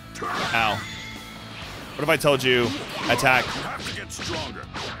 Ow. What if I told you attack? Have to get stronger.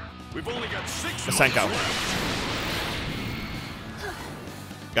 We've only got 6 Masenko.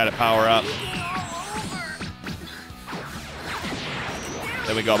 Gotta power up.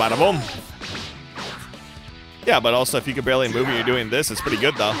 There we go, bada boom. Yeah, but also if you can barely move and you're doing this, it's pretty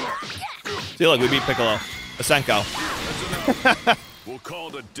good though. See, look, we beat Piccolo. Masenko. We'll call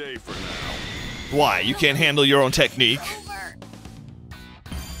it a day for now. Why? You can't handle your own technique.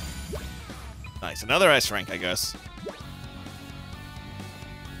 Nice, another S rank, I guess.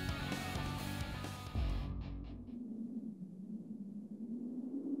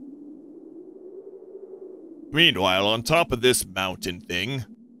 Meanwhile, on top of this mountain thing...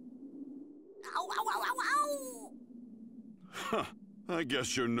 Ow, ow, ow, ow, ow. Huh. I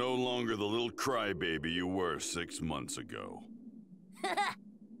guess you're no longer the little crybaby you were 6 months ago.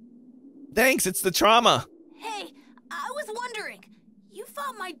 Thanks, it's the trauma. Hey, I was wondering. You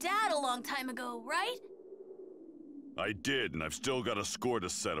fought my dad a long time ago, right? I did, and I've still got a score to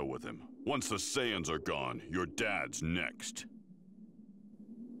settle with him. Once the Saiyans are gone, your dad's next.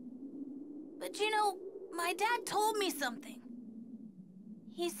 But you know, my dad told me something.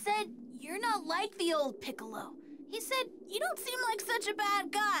 He said, you're not like the old Piccolo. He said, you don't seem like such a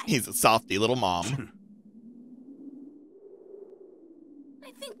bad guy. He's a softy little mom.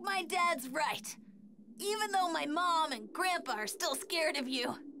 I think my dad's right. Even though my mom and grandpa are still scared of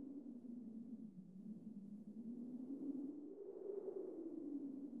you.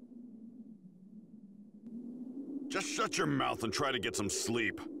 Just shut your mouth and try to get some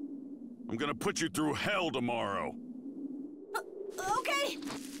sleep. I'm gonna put you through hell tomorrow. Okay.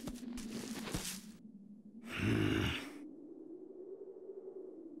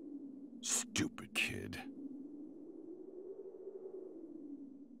 Stupid kid.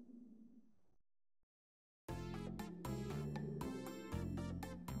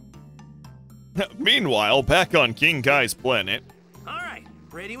 Meanwhile, back on King Kai's planet. All right,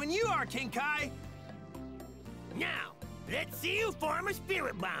 ready when you are, King Kai. Now, let's see you form a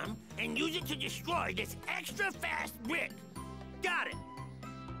spirit bomb and use it to destroy this extra fast brick. Got it.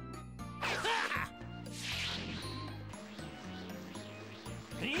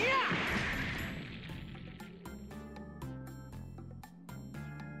 Yeah!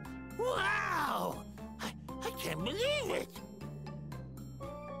 Wow! I can't believe it!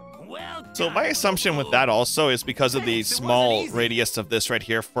 Well So done, my assumption with Goku. that also is because of the Thanks, it wasn't small easy. radius of this right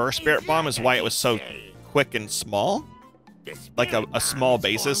here for Spirit Bomb is why it was so quick and small. The Like spirit a small bomb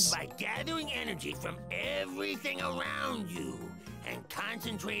is basis. formed by gathering energy from everything around you and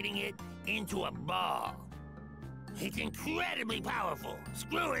concentrating it into a ball. It's incredibly powerful.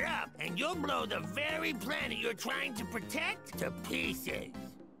 Screw it up, and you'll blow the very planet you're trying to protect to pieces.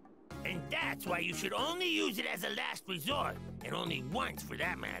 And that's why you should only use it as a last resort, and only once for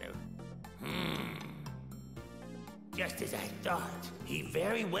that matter. Just as I thought, he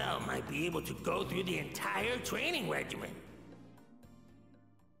very well might be able to go through the entire training regimen.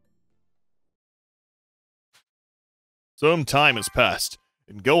 Some time has passed,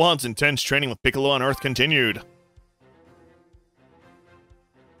 and Gohan's intense training with Piccolo on Earth continued.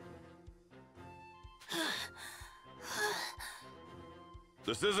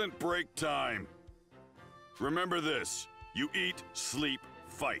 This isn't break time. Remember this. You eat, sleep,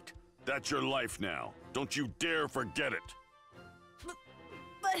 fight. That's your life now. Don't you dare forget it.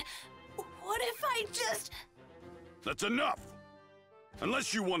 But what if I just... That's enough!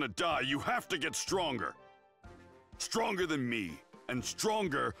 Unless you want to die, you have to get stronger. Stronger than me, and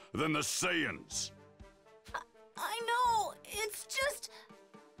stronger than the Saiyans. I know, it's just...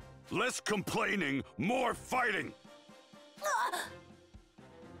 Less complaining, more fighting!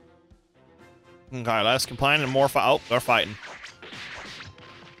 Okay, less complaining and more fight. Oh, they're fighting.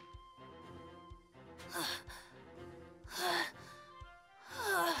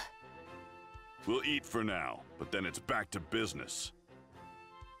 We'll eat for now, but then it's back to business.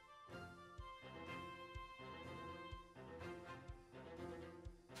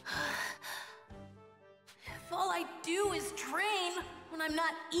 If all I do is train, when I'm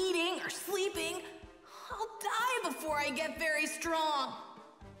not eating or sleeping, I'll die before I get very strong.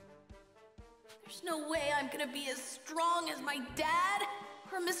 There's no way I'm gonna be as strong as my dad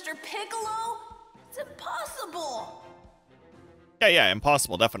or Mr. Piccolo. It's impossible. Yeah,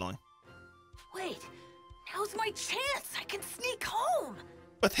 impossible, definitely. Wait, now's my chance. I can sneak home.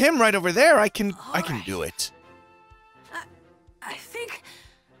 With him right over there, I can Alright. do it. I think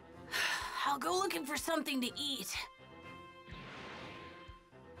I'll go looking for something to eat.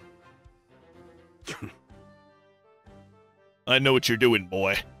 I know what you're doing,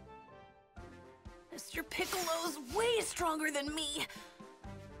 boy. Mr. Piccolo's way stronger than me.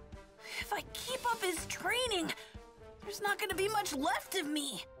 If I keep up his training, there's not gonna be much left of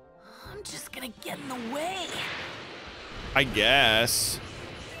me. I'm just gonna get in the way. I guess.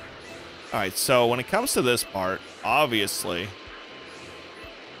 Alright, so when it comes to this part, obviously,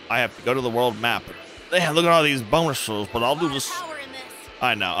 I have to go to the world map. Damn, look at all these bonuses, but I'll do this. Power in this.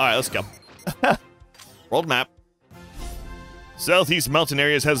 I know. Alright, let's go. World map. Southeast mountain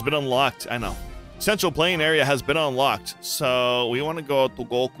areas has been unlocked. I know. Central plain area has been unlocked. So we want to go to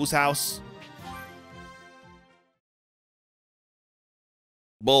Goku's house.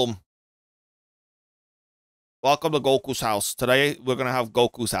 Boom. Welcome to Goku's house. Today we're gonna have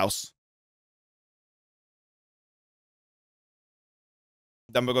Goku's house.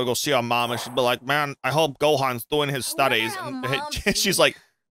 Then we're gonna go see our mom, and she'll be like, "Man, I hope Gohan's doing his studies." And she's like,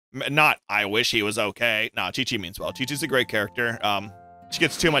 "Not, I wish he was okay." No, Chi-Chi means well. Chi-Chi's a great character. She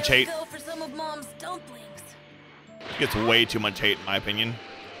gets too much hate. Go for some of Mom's dumplings. She gets way too much hate, in my opinion.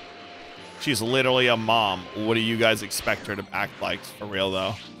 She's literally a mom. What do you guys expect her to act like? For real, though.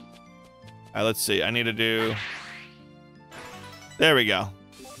 All right, let's see. I need to do... There we go.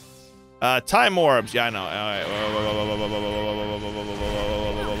 Time orbs. Yeah, I know. All right.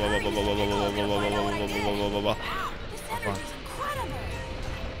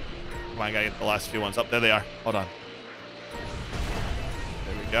 Come on, I gotta get the last few ones up. There they are. Hold on.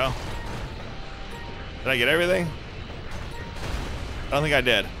 There we go. Did I get everything? I don't think I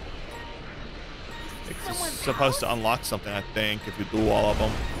did. It's supposed to unlock something, I think, if you do all of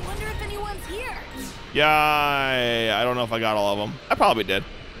them. I wonder if anyone's here. Yeah, I don't know if I got all of them. I probably did.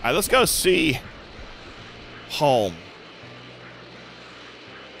 All right, let's go see home.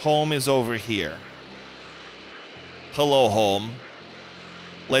 Home is over here. Hello, home.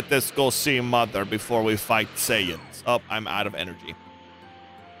 Let us go see mother before we fight Saiyans. Oh, I'm out of energy.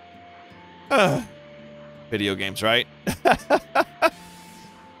 Video games, right?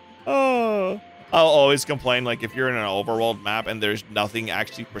 Oh. I'll always complain, like, if you're in an overworld map and there's nothing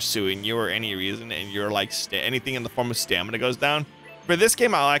actually pursuing you or any reason, and you're like, anything in the form of stamina goes down. For this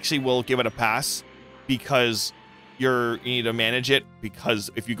game, I actually will give it a pass because you need to manage it, because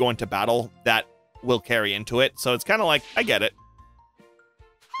if you go into battle, that will carry into it. So it's kind of like, I get it.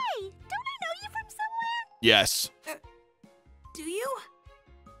 Hey, don't I know you from somewhere? Yes. Do you?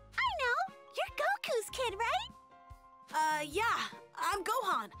 I know. You're Goku's kid, right? Yeah. I'm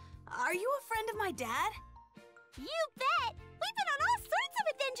Gohan. Are you a friend of my dad? You bet. We've been on all sorts of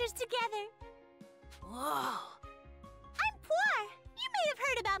adventures together. Whoa. I'm Poir. You may have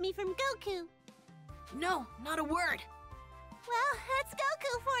heard about me from Goku. No, not a word. Well, that's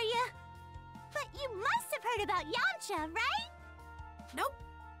Goku for you. But you must have heard about Yamcha, right? Nope.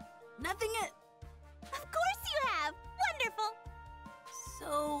 Nothing it. Of course you have! Wonderful!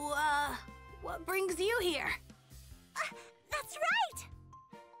 So, what brings you here? That's right!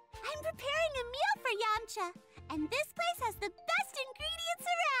 I'm preparing a meal for Yamcha, and this place has the best ingredients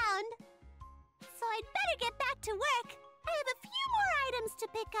around. So I'd better get back to work. I have a few more items to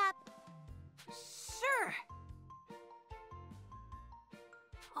pick up. Sure.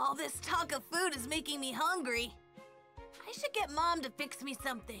 All this talk of food is making me hungry. I should get Mom to fix me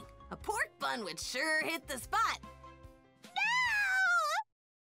something. A pork bun would sure hit the spot. No!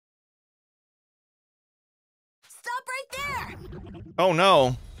 Stop right there! Oh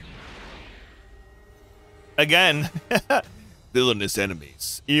no. Again. Villainous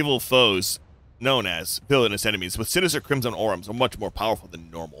enemies. Evil foes, known as villainous enemies, with sinister crimson auras are much more powerful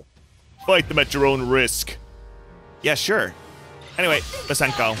than normal. Fight them at your own risk. Yeah, sure. Anyway,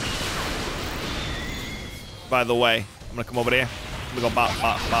 Masenko. By the way, I'm gonna come over there. I'm gonna go bop,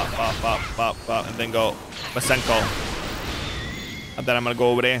 bop, bop, bop, bop, bop, bop, and then go Masenko. And then I'm gonna go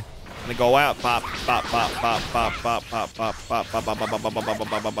over there. And then go out, pop, pop, pop, pop, pop, pop, pop, pop, pop, pop, pop, pop, pop,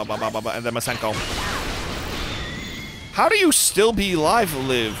 pop, pop, pop, pop, and then Masenko. How do you still be alive,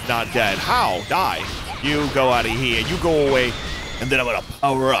 live, not dead? How? Die. You go out of here. You go away. And then I'm gonna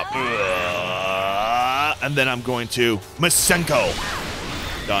power up. And then I'm going to Masenko.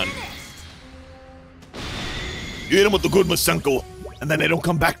 Done. You hit him with the good Masenko, and then they don't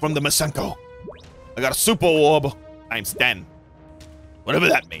come back from the Masenko. I got a super orb times 10. Whatever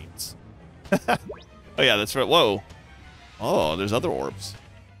that means. Oh yeah, that's right. Whoa. Oh, there's other orbs.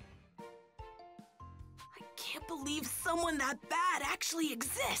 I can't believe someone that bad actually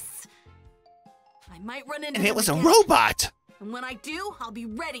exists. I might run into And it them was a again. robot. And when I do, I'll be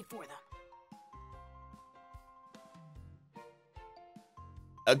ready for them.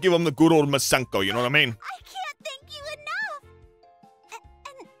 I'll give him the good old Masenko, you know what I mean? I can't thank you enough!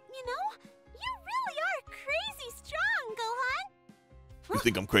 And you know, you really are crazy strong, Gohan! You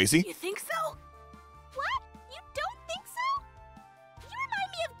think I'm crazy? You think so? What? You don't think so? You remind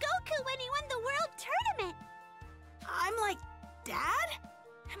me of Goku when he won the World Tournament! I'm like, Dad?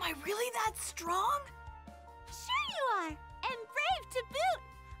 Am I really that strong? Sure you are! And brave to boot!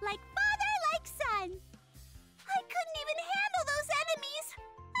 Like father, like son! I couldn't even handle those enemies!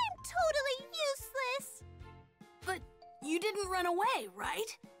 I'm totally useless! But you didn't run away,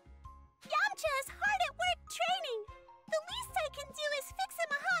 right? Yamcha is hard at work training! The least I can do is fix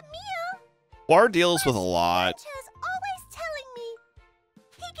him a hot meal! Bar deals with a lot. Yamcha is always telling me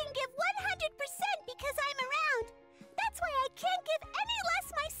he can give 100% because I'm around. That's why I can't give any less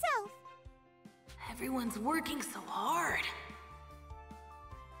myself. Everyone's working so hard.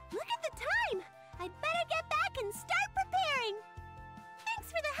 Look at the time. I'd better get back and start preparing. Thanks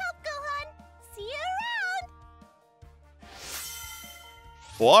for the help, Gohan. See you around.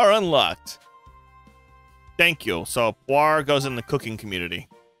 Poir unlocked. Thank you. So Poir goes in the cooking community.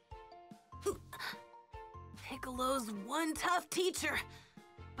 Piccolo's one tough teacher,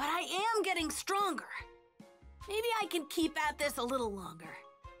 but I am getting stronger. Maybe I can keep at this a little longer.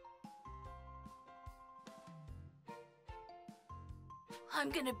 I'm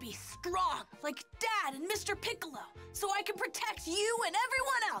gonna be strong, like Dad and Mr. Piccolo, so I can protect you and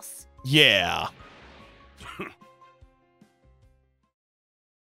everyone else. Yeah.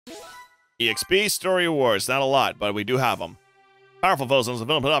 EXP Story Wars. Not a lot, but we do have them. Powerful foes on the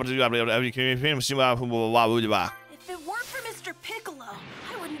villain. If it weren't for Mr. Piccolo,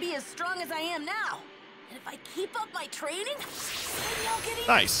 I wouldn't be as strong as I am now. And if I keep up my training, maybe I'll get even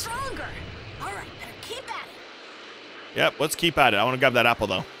Nice. stronger. All right, better keep at it. Yep, let's keep at it. I want to grab that apple,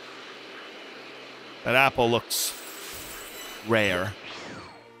 though. That apple looks rare.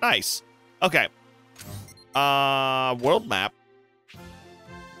 Nice. Okay. World map.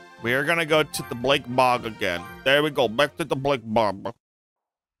 We're gonna go to the Blake Bog again. There we go. Back to the Blake Bog.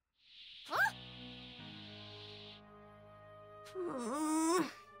 Huh?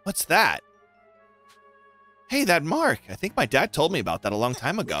 What's that? Hey, that mark. I think my dad told me about that a long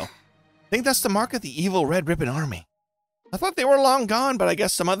time ago. I think that's the mark of the evil Red Ribbon Army. I thought they were long gone, but I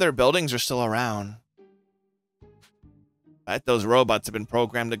guess some other buildings are still around. I bet those robots have been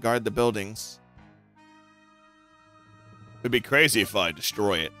programmed to guard the buildings. It'd be crazy if I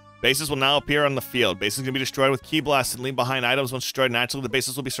destroy it. Bases will now appear on the field. Bases can be destroyed with key blasts and leave behind items once destroyed. Naturally, the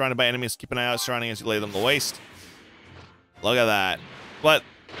bases will be surrounded by enemies. Keep an eye out surrounding as you lay them to waste. Look at that. But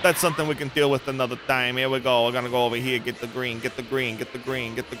that's something we can deal with another time. Here we go. We're gonna go over here. Get the green. Get the green. Get the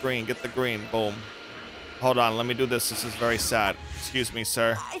green. Get the green. Get the green. Boom. Hold on. Let me do this. This is very sad. Excuse me,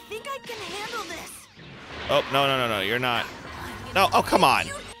 sir. I think I can handle this. Oh, no, no, no, no. You're not. No. Oh, come on.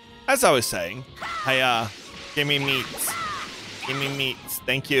 As I was saying, give me meats. Give me meats.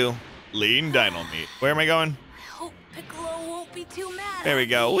 Thank you. Lean dino meat. Where am I going? I hope Piccolo won't be too mad. There we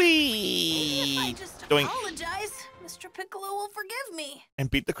go. If I Whee! just Doink. apologize, Mr. Piccolo will forgive me.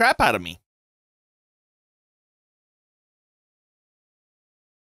 And beat the crap out of me.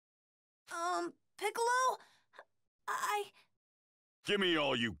 Piccolo? Give me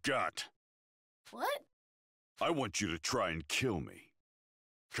all you got. What? I want you to try and kill me.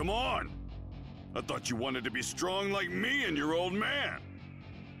 Come on! I thought you wanted to be strong like me and your old man.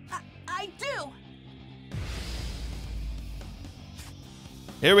 I do.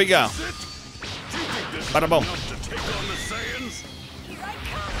 Here we go. Bada boom.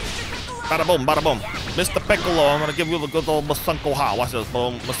 Bada boom, bada boom. Mr. Piccolo, I'm gonna give you the good old Masunko Ha. Watch this,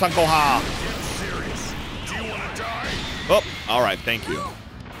 boom. Masunko Ha. Oh, all right, thank you.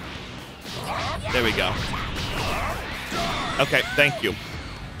 There we go. Okay, thank you.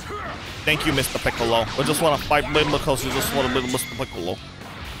 Thank you, Mr. Piccolo. We just want to fight because you just want to be Mr. Piccolo.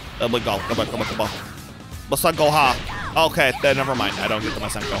 There we go. Come on, come on, come on. Masunko Ha. Okay, then never mind. I don't get the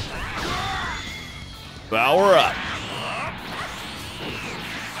Masunko. Power up.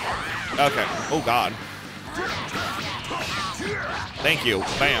 Okay. Oh, God. Thank you.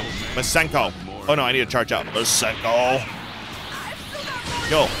 Bam. Masenko. Oh, no, I need to charge up. Masenko.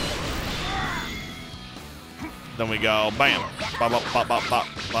 Go. Then we go. Bam. Bop, bop, bop, bop, bop,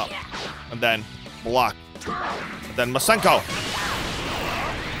 bop. And then block. And then Masenko.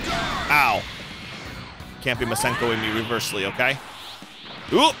 Ow. Can't be Masenko-ing me reversely, okay?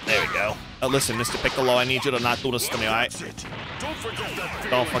 Oop, there we go. Oh, listen, Mr. Piccolo, I need you to not do this to me, alright?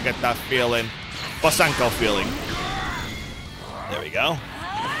 Don't forget that feeling. Masenko feeling. There we go.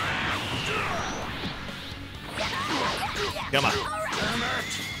 Come on.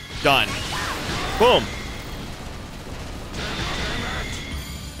 Done. Boom.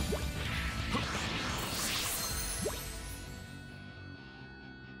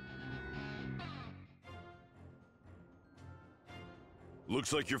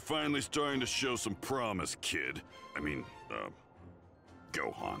 Looks like you're finally starting to show some promise, kid. I mean,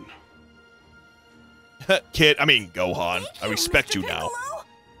 Gohan. Kid, I mean Gohan. I respect you now.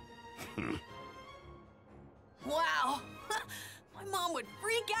 Wow. My mom would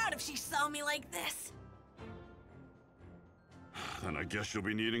freak out if she saw me like this. Then I guess you'll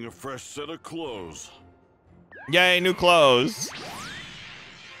be needing a fresh set of clothes. Yay, new clothes.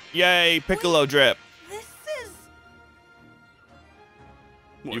 Yay, Piccolo drip. This is...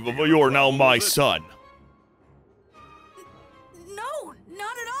 You are now my son. No,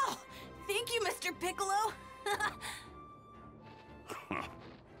 not at all. Thank you, Mr. Piccolo.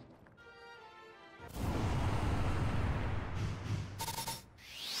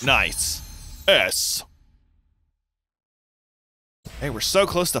 Nice. S. Hey, we're so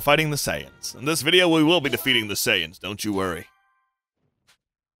close to fighting the Saiyans. In this video, we will be defeating the Saiyans, don't you worry.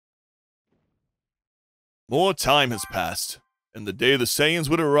 More time has passed, and the day the Saiyans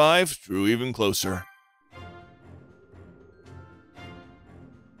would arrive drew even closer.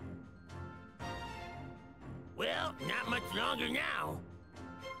 Well, not much longer now.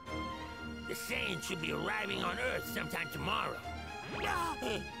 The Saiyans should be arriving on Earth sometime tomorrow. Oh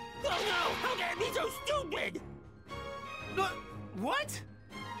no! How can I be so stupid? What?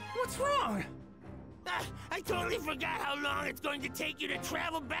 What's wrong? I totally forgot how long it's going to take you to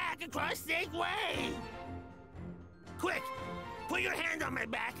travel back across Snake Way. Quick, put your hand on my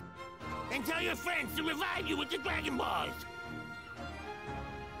back and tell your friends to revive you with the Dragon Balls.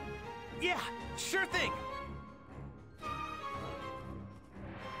 Yeah, sure thing.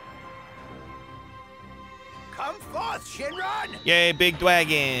 Come forth, Shinron! Yay, big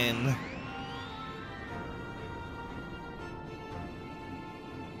dragon.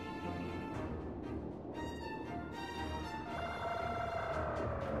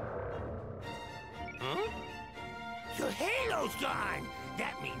 Your halo's gone.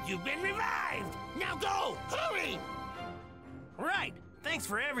 That means you've been revived. Now go, hurry! Right. Thanks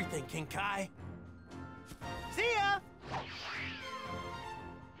for everything, King Kai. See ya!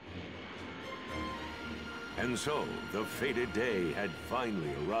 And so, the fated day had finally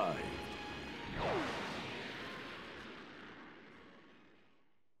arrived.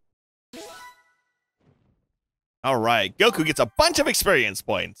 All right, Goku gets a bunch of experience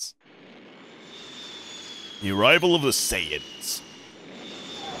points. The arrival of the Saiyans.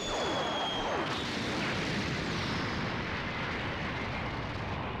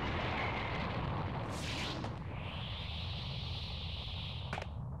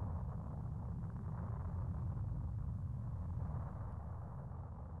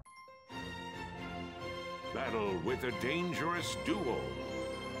 Battle with a dangerous duo.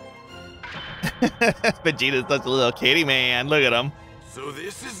 Vegeta's such a little kitty man. Look at him. So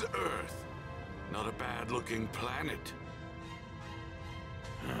this is Earth. Not a bad-looking planet.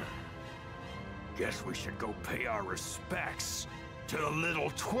 Guess we should go pay our respects to the little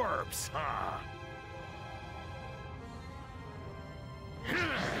twerps, huh?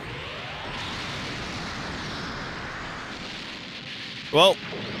 Well,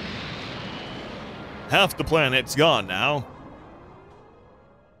 half the planet's gone now.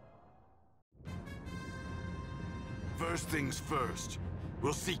 First things first,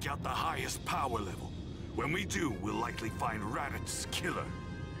 we'll seek out the highest power level. When we do, we'll likely find Radit's killer,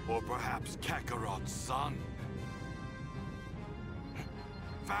 or perhaps Kakarot's son.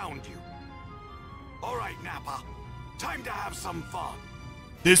 Found you. All right, Nappa. Time to have some fun.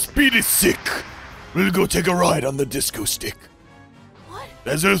 This beat is sick. We'll go take a ride on the disco stick. What?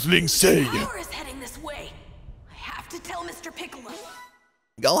 As Earthlings say. Power is heading this way. I have to tell Mr. Piccolo.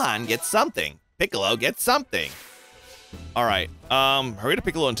 Gohan gets something. Piccolo gets something. All right. Hurry to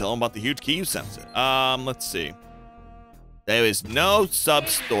Piccolo and tell him about the huge key you sensed it. Let's see. There is no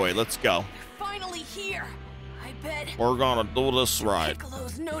sub-story. Let's go. They're finally here. I bet We're gonna do this right.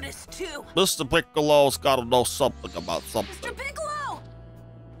 Piccolo's noticed too. Mr. Piccolo's gotta know something about Mr. something. Piccolo!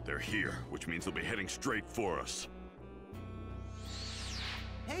 They're here, which means they'll be heading straight for us.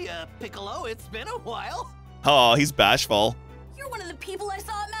 Hey, Piccolo, it's been a while. Oh, he's bashful. You're one of the people I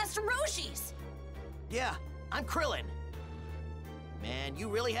saw at Master Roshi's. Yeah, I'm Krillin. Man, you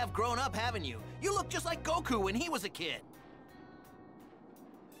really have grown up, haven't you? You look just like Goku when he was a kid.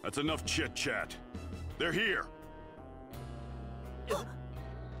 That's enough chit-chat. They're here.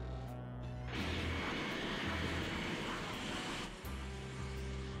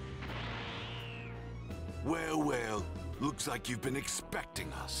 Well, well. Looks like you've been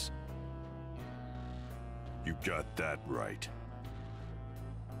expecting us. You got that right.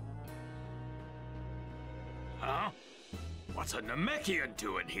 Huh? What's a Namekian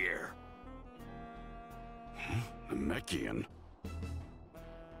doing here? Namekian?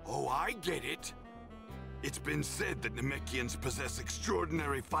 Oh, I get it. It's been said that Namekians possess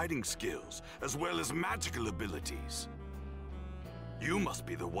extraordinary fighting skills, as well as magical abilities. You must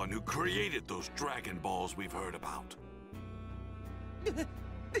be the one who created those Dragon Balls we've heard about.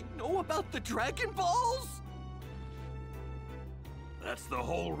 They know about the Dragon Balls? That's the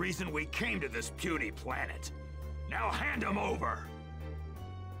whole reason we came to this puny planet. Now hand them over.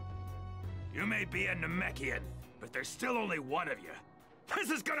 You may be a Namekian, but there's still only one of you. This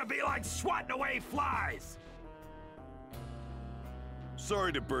is gonna be like swatting away flies.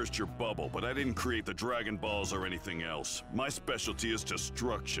 Sorry to burst your bubble, but I didn't create the Dragon Balls or anything else. My specialty is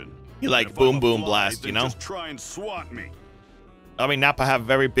destruction. You like And if boom I'm a boom fly, blast, then you know? Just try and swat me. I mean, Nappa have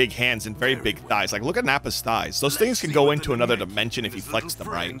very big hands and very big thighs. Like, look at Nappa's thighs. Those things can go into another dimension if you flex them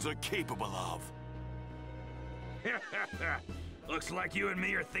right. Are capable of. Looks like you and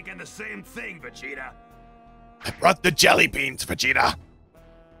me are thinking the same thing, Vegeta. I brought the jelly beans, Vegeta.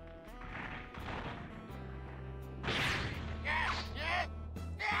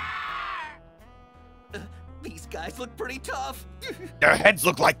 These guys look pretty tough. Their heads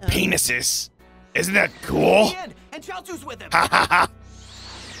look like penises. Isn't that cool? And Chaozu's with him. Ha ha ha.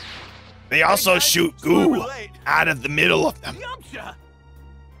 They also shoot goo out of the middle of them. Yamcha!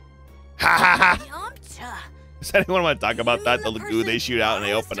 Ha ha ha. Yamcha. Does anyone want to talk about that? The goo they shoot out and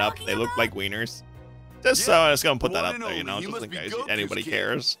they open up. They look like wieners. Just so I was gonna put that up there, you know, just in case anybody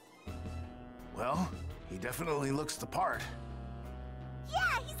cares. Well, he definitely looks the part.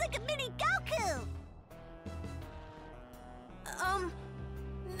 Yeah, he's like a mini Goku.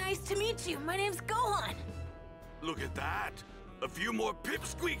 Nice to meet you. My name's Gohan. Look at that. A few more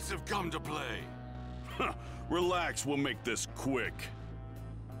pipsqueaks have come to play. Relax, we'll make this quick.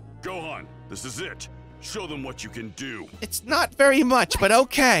 Gohan, this is it. Show them what you can do. It's not very much, but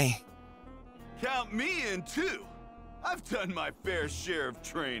okay. Count me in, too. I've done my fair share of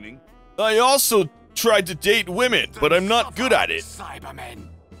training. I also tried to date women, but I'm not good at it. Cybermen.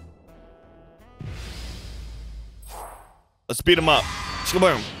 Let's beat him up.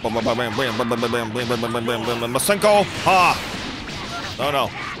 Masenko! Ha! No.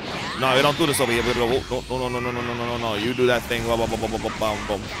 No, we don't do this over here. No. You do that thing.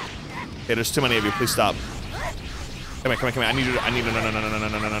 Okay, there's too many of you. Please stop. Come here. I need you. I need no.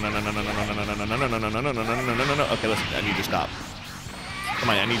 Okay, listen. I need you to stop. Come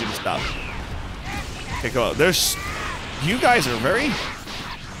on, I need you to stop. Okay, go. There's. You guys are very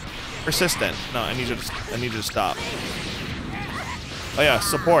persistent. No, I need you to stop. Oh yeah,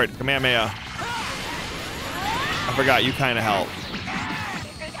 support, Kamehameha. I forgot, you kind of help.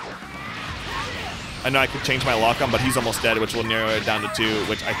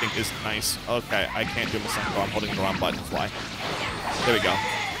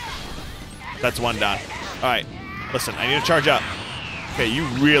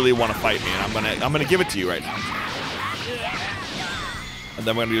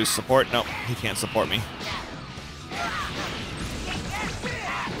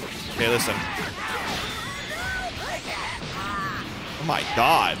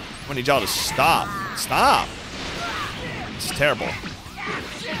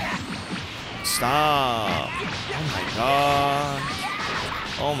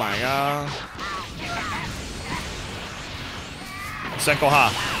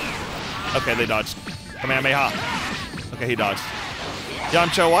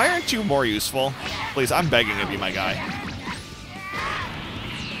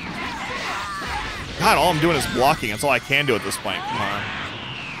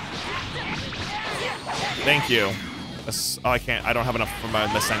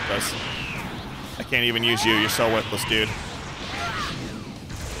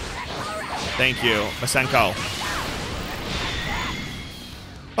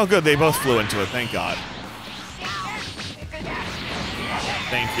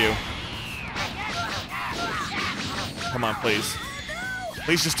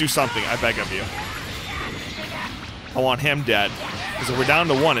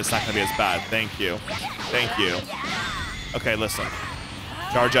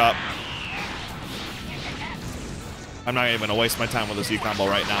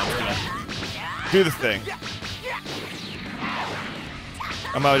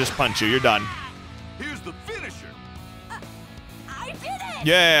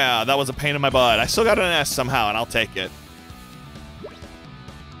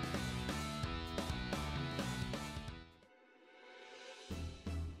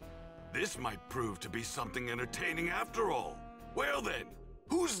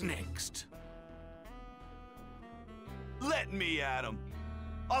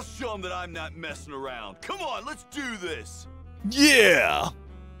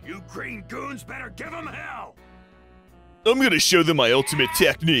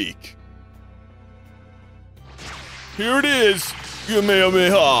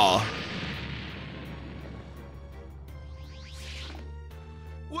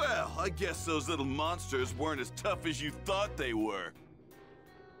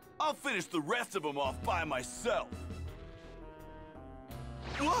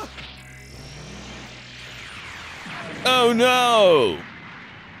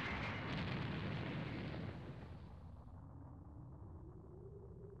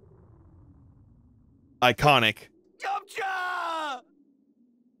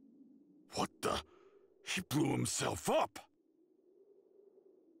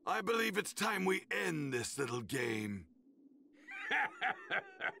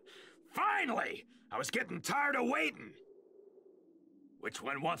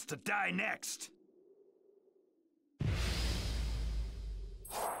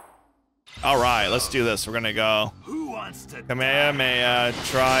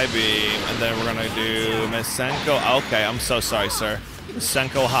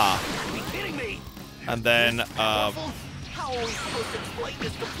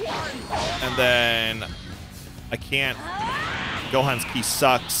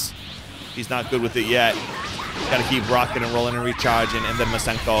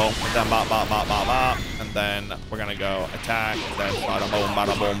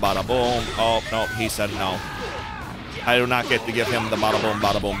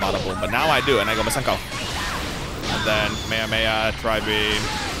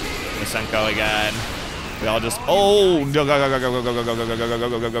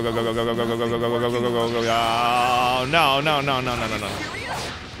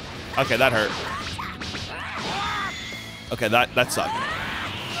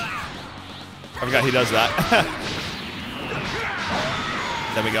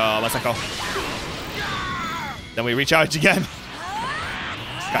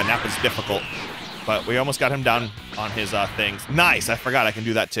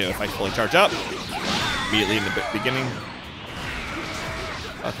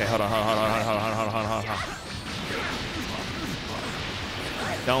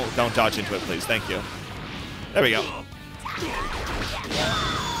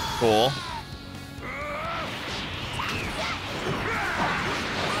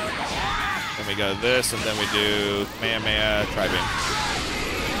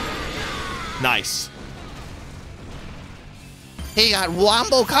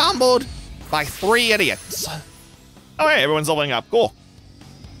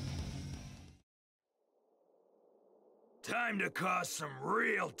 time to cause some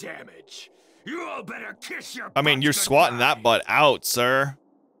real damage. You all better kiss your I mean, butts you're swatting goodbye. that butt out, sir.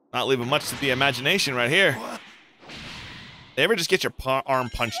 Not leaving much to the imagination right here. You ever just get your arm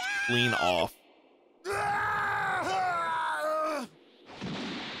punched clean off?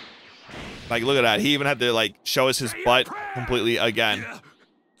 Like, look at that. He even had to, like, show us his butt completely again.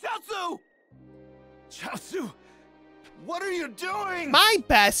 Chaozu! Chaozu! What are you doing? My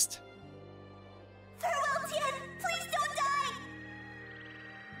best. Farewell, Tien! Please don't die!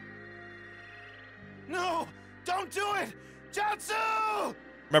 No! Don't do it! Chaozu!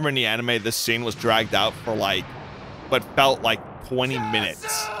 Remember in the anime, this scene was dragged out for, like, what felt like 20 minutes.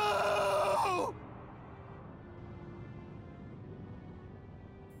 Chaozu!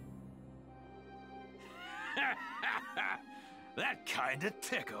 That kinda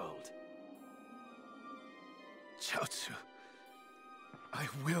tickled. Chaozu, I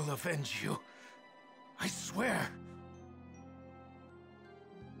will avenge you. I swear.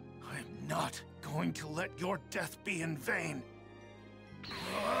 I'm not going to let your death be in vain.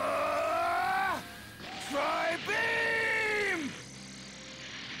 Tri-beam!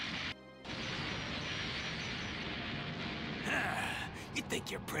 You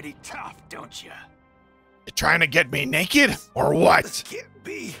think you're pretty tough, don't you? You trying to get me naked? Or what? This can't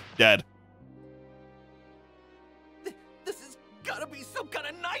be. Dead. This has gotta be some kind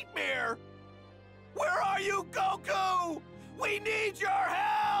of nightmare! Where are you, Goku? We need your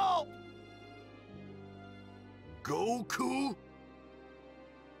help! Goku?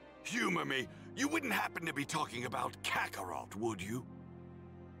 Humor me. You wouldn't happen to be talking about Kakarot, would you?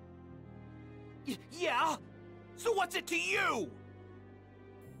 Yeah? So what's it to you?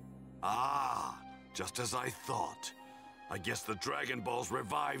 Ah, just as I thought. I guess the Dragon Balls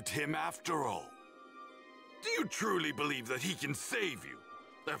revived him after all. Do you truly believe that he can save you?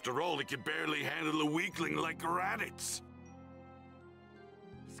 After all, he can barely handle a weakling like Raditz.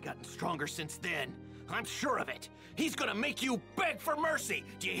 He's gotten stronger since then. I'm sure of it. He's gonna make you beg for mercy.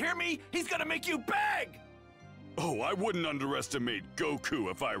 Do you hear me? He's gonna make you beg! Oh, I wouldn't underestimate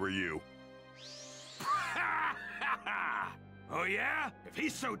Goku if I were you. Oh yeah? If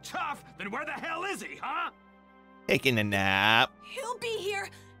he's so tough, then where the hell is he, huh? Taking a nap. He'll be here.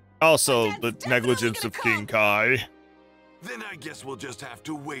 Also, Dad's the definitely negligence gonna of come. King Kai. Then I guess we'll just have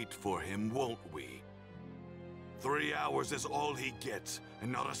to wait for him, won't we? 3 hours is all he gets,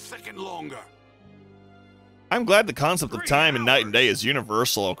 and not a second longer. I'm glad the concept of 3 time and night and day hours. is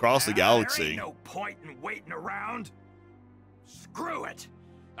universal across the There galaxy. ain't no point in waiting around. Screw it.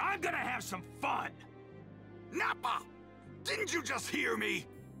 I'm gonna have some fun. Nappa! Didn't you just hear me?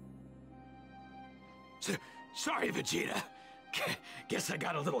 Sorry, Vegeta. Guess I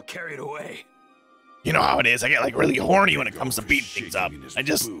got a little carried away. You know how it is. I get like really horny when it comes to beating things up. Shaking in his I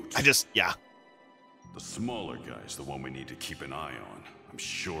just, boots. yeah. The smaller guy's the one we need to keep an eye on. I'm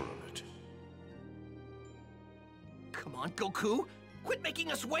sure of it. Come on, Goku! Quit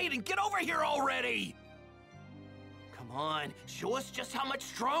making us wait and get over here already! Come on, show us just how much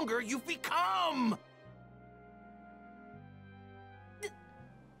stronger you've become!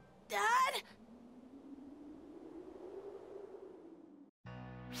 Dad?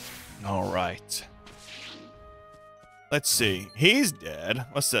 All right. Let's see. He's dead.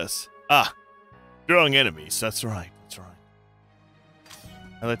 What's this? Ah, growing enemies. That's right. That's right.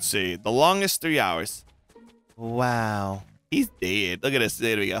 Now, let's see. The longest 3 hours. Wow. He's dead. Look at this.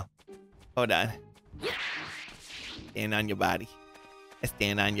 There we go. Hold on. Stand on your body. I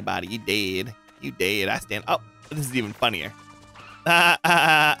stand on your body. You dead. You dead. I stand. Oh, this is even funnier.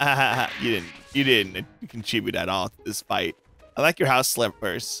 You didn't contribute at all to this fight. I like your house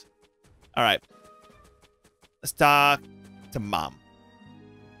slippers. All right. Let's talk to Mom.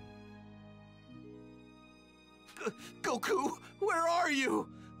 Goku, where are you?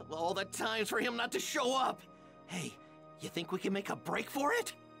 All the times for him not to show up. Hey, you think we can make a break for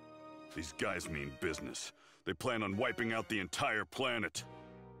it? These guys mean business. They plan on wiping out the entire planet.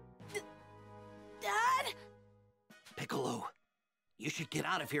 Dad? Piccolo, you should get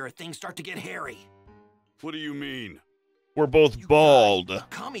out of here if things start to get hairy. What do you mean? We're both You bald. got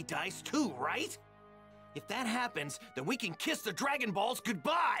Kami dice too, right? If that happens, then we can kiss the Dragon Balls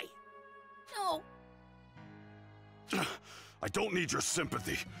goodbye. No. I don't need your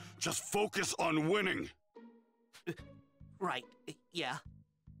sympathy. Just focus on winning. Right, yeah.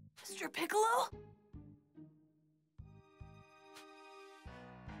 Mr. Piccolo?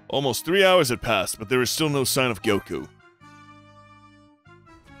 Almost 3 hours had passed, but there is still no sign of Goku.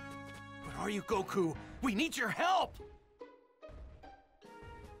 Where are you, Goku? We need your help!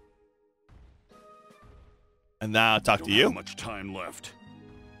 And now talk to Don't you. have much time left.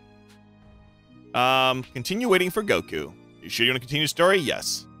 Continue waiting for Goku. You sure you want to continue the story?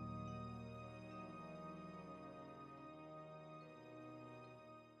 Yes.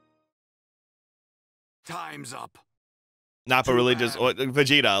 Time's up. Nappa Too really bad. just...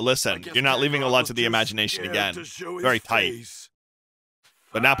 Vegeta, listen. I guess You're not leaving a lot Kakarot to the was imagination too again. scared to show his Very tight. face.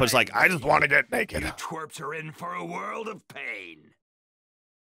 But Nappa's like, I just want to get naked. You twerps are in for a world of pain.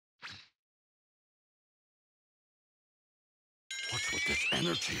 What's with this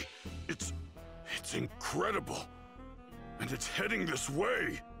energy? It's incredible. And it's heading this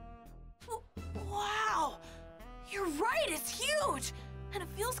way. Wow! You're right, it's huge! And it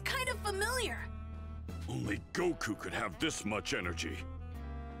feels kind of familiar. Only Goku could have this much energy.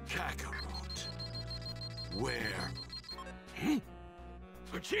 Kakarot. Where?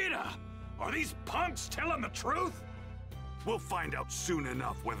 Vegeta, are these punks telling the truth? We'll find out soon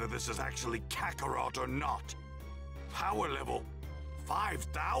enough whether this is actually Kakarot or not. Power level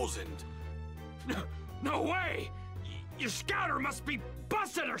 5,000. No way! Your scouter must be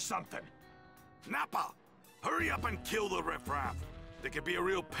busted or something. Nappa, hurry up and kill the riffraff. They could be a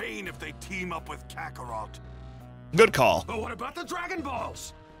real pain if they team up with Kakarot. Good call. But what about the Dragon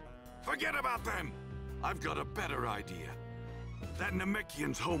Balls? Forget about them. I've got a better idea. That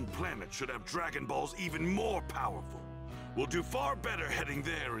Namekian's home planet should have Dragon Balls even more powerful. We'll do far better heading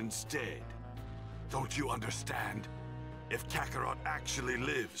there instead. Don't you understand? If Kakarot actually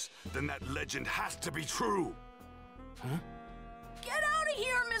lives, then that legend has to be true. Get out of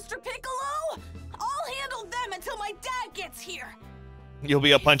here, Mr. Piccolo! I'll handle them until my dad gets here. You'll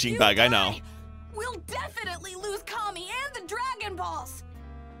be a punching bag, I know. We'll definitely lose Kami and the Dragon Balls.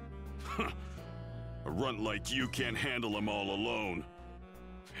 A runt like you can't handle them all alone.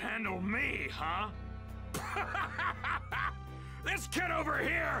 Handle me, huh? This kid over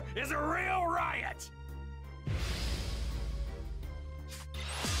here is a real riot.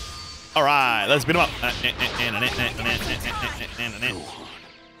 All right, let's beat him up.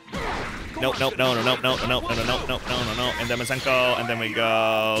 Nope, nope, no, no, no, no, no, no, no, no, no, no, no, no. And then Masenko, and then we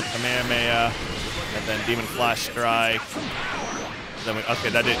go Kamehameha, and then Demon Flash Strike. Then we, okay,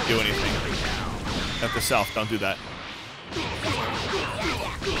 that didn't do anything. Note to self, don't do that.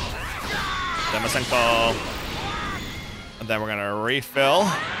 Then Masenko, and then we're gonna refill.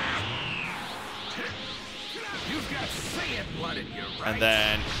 You've got Saiyan blood in you, right? And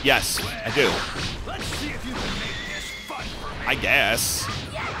then, yes, I do. Let's see if you can make this fun for me. I guess.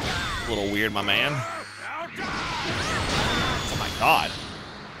 A little weird, my man. Oh my god.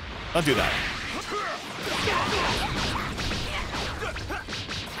 Don't do that.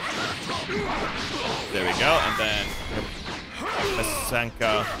 There we go, and then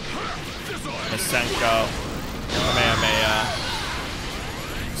Masenko, Kamehameha,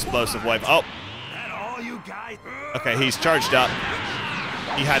 explosive wave. Oh, okay, he's charged up.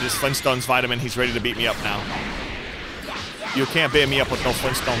 He had his Flintstones vitamin. He's ready to beat me up now. You can't beat me up with no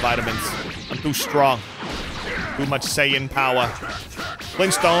Flintstone vitamins. I'm too strong. Too much Saiyan power.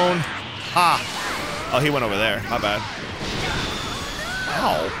 Flintstone. Ha. Oh, he went over there. My bad.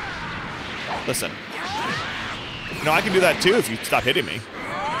 Ow. Listen. No, I can do that too if you stop hitting me.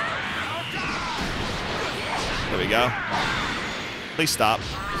 There we go. Please stop.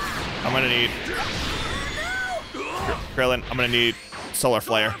 I'm gonna need Krillin. I'm gonna need Solar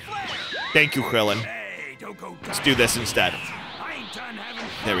Flare. Thank you, Krillin. Let's do this instead.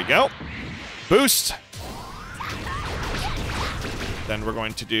 There we go. Boost. Then we're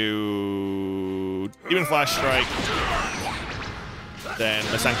going to do Demon Flash Strike. Then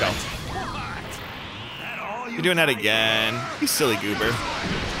Masenko. You're doing that again. You silly goober.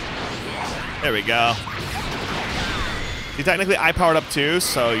 There we go. See, technically I powered up too,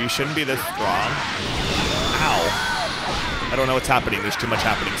 so you shouldn't be this strong. Ow. I don't know what's happening. There's too much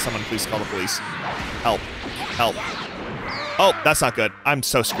happening. Someone please call the police. Help. Help. Oh, that's not good. I'm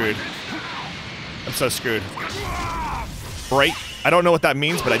so screwed. I'm so screwed. Break. I don't know what that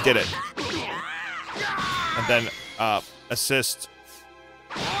means, but I did it. And then, assist.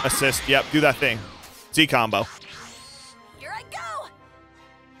 Assist. Yep, do that thing. Z combo. Here I go.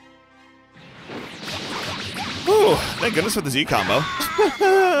 Ooh, thank goodness for the Z combo.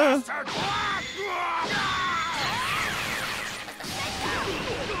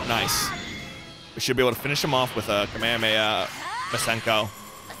 Nice. We should be able to finish him off with a Kamehameha Masenko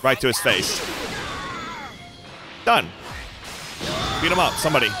right to his face. Done. Beat him up,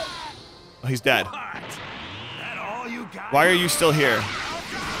 somebody. Oh, he's dead. Why are you still here?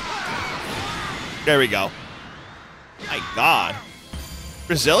 There we go. My god.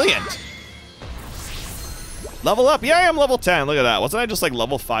 Resilient. Level up. Yeah, I am level 10. Look at that. Wasn't I just like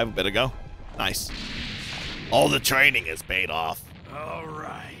level 5 a bit ago? Nice. All the training is paid off. All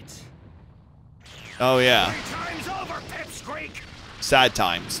right. Oh, yeah. Time's over, Pipsqueak. Sad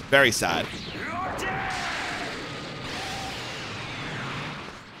times. Very sad.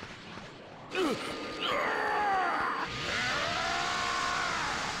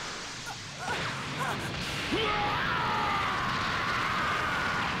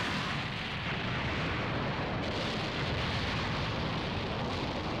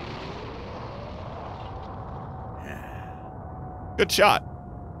 Good shot.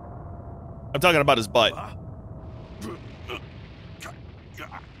 I'm talking about his butt.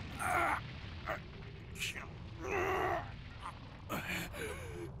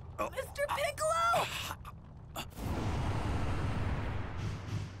 Mr. Piccolo!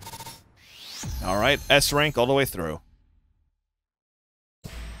 All right, S rank all the way through.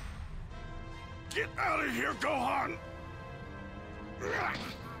 Get out of here, Gohan!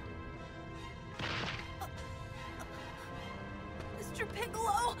 Mr.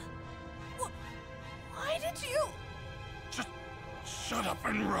 Piccolo? Why did you? Just shut up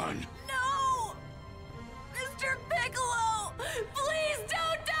and run. No! Mr. Piccolo! Please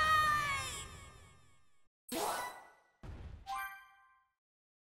don't die!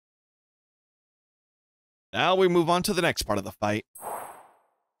 Now we move on to the next part of the fight.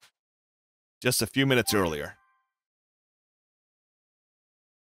 Just a few minutes earlier.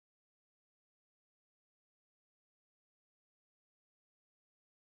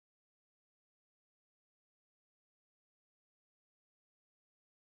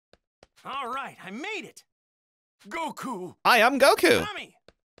 All right, I made it. Goku! Hi, I'm Goku. Tommy,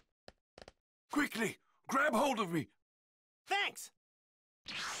 Quickly, grab hold of me. thanks.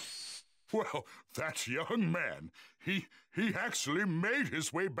 Well, that young man, he actually made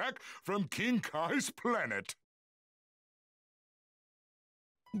his way back from King Kai's planet.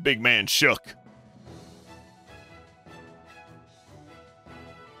 Big man shook.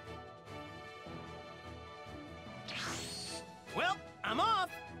 Well, I'm off.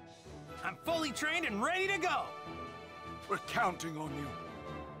 I'm fully trained and ready to go. We're counting on you.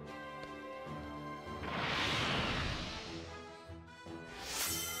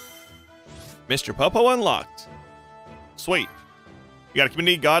 Mr. Popo unlocked. Sweet. You got a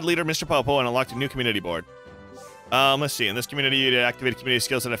community god leader, Mr. Popo, and unlocked a new community board. Let's see. In this community, you activate community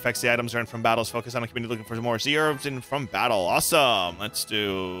skills that affects the items earned from battles. Focus on a community looking for more Z-herbs and from battle. Awesome. Let's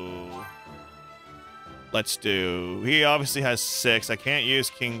do... He obviously has 6. I can't use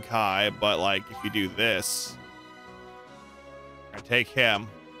King Kai, but, like, if you do this... I take him.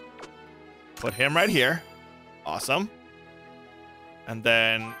 Put him right here. Awesome. And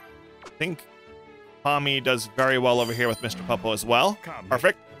then... I think... Tommy does very well over here with Mr. Popo as well. Come.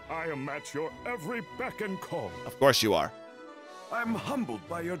 Perfect. I am at your every beck and call. Of course you are. I'm humbled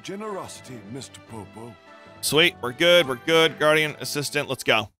by your generosity, Mr. Popo. Sweet. We're good. We're good. Guardian, assistant, let's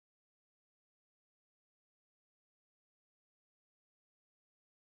go.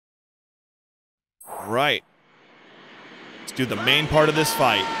 All right. Let's do the main part of this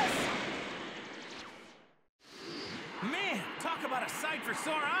fight. Man, talk about a sight for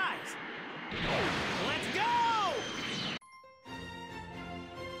sore eyes. Let's go!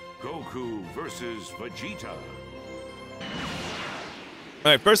 Goku versus Vegeta. All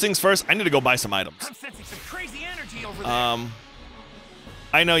right, first things first, I need to go buy some items. I'm sensing some crazy energy over there.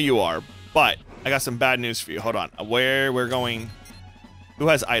 I know you are, but I got some bad news for you. Hold on. Where we're going... Who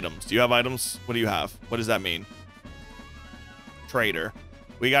has items? Do you have items? What do you have? What does that mean? Trader.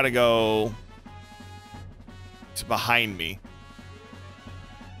 We gotta go... to behind me.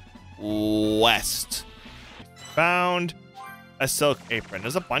 West. Found a silk apron.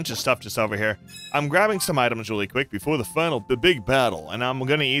 There's a bunch of stuff just over here. I'm grabbing some items really quick before the big battle, and I'm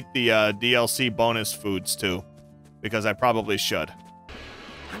gonna eat the DLC bonus foods too, because I probably should.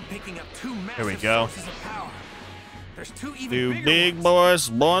 I'm picking up 2 massive Here we go. sources of power. There's 2 even 2 bigger big ones. boys,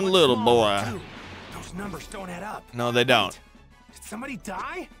 1 One little smaller, boy. too. Those numbers don't add up. No, they don't. Did somebody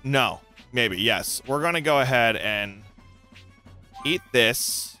die? No, maybe, yes. We're gonna go ahead and eat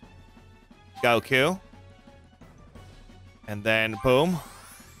this, Goku. And then, boom,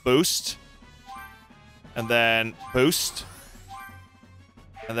 boost. And then, boost.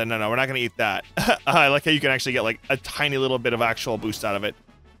 And then, no, we're not gonna eat that. I like how you can actually get, like, a tiny little bit of actual boost out of it.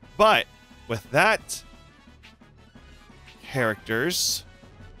 But, with that, characters,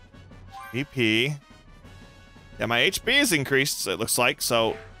 VP. Yeah, my HP is increased, it looks like,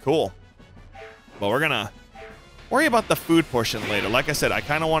 so cool. But we're gonna worry about the food portion later. Like I said, I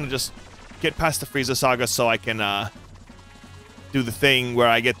kind of want to just get past the Frieza Saga so I can do the thing where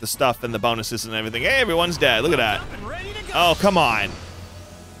I get the stuff and the bonuses and everything. Hey, everyone's dead. Look at that. Oh, come on.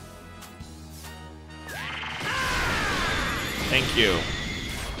 Thank you.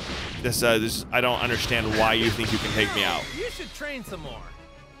 This I don't understand why you think you can take me out. You should train some more.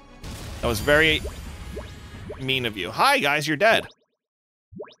 That was very mean of you. Hi guys, you're dead.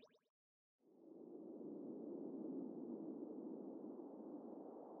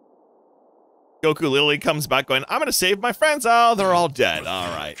 Goku literally comes back going, I'm gonna save my friends. Oh, they're all dead. All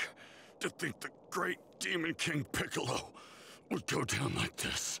right. To think the great Demon King Piccolo would go down like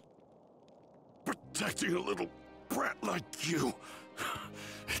this. Protecting a little brat like you.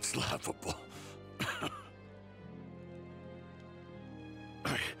 It's laughable.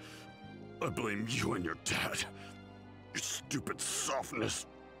 I blame you and your dad. Your stupid softness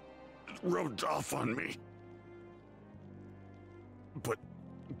rubbed off on me. But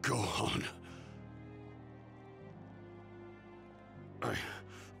go on.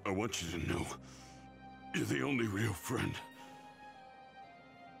 I want you to know you're the only real friend.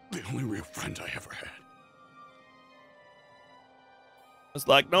 The only real friend I ever had. It's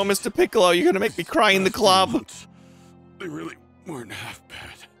like, no, Mr. Piccolo, you're gonna make me cry in the club. They really weren't half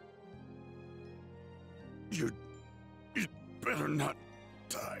bad. You'd better not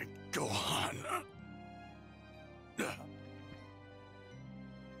die. Go on.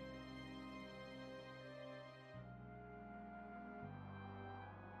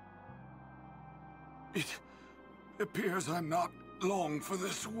 It appears I'm not long for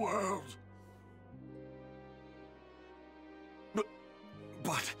this world.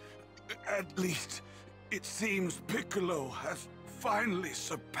 But at least it seems Piccolo has finally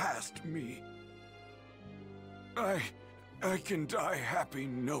surpassed me. I can die happy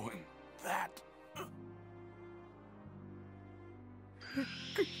knowing that.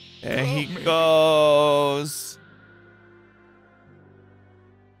 There he goes.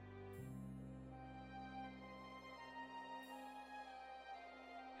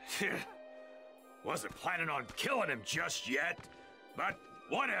 Wasn't planning on killing him just yet, but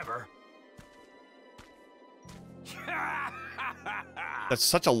whatever. That's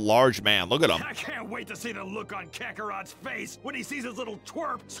such a large man. Look at him. I can't wait to see the look on Kakarot's face when he sees his little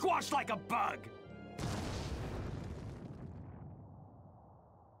twerp squashed like a bug.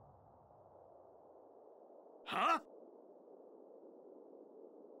 Huh?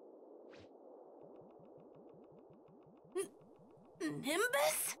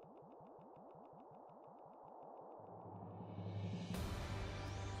 Nimbus?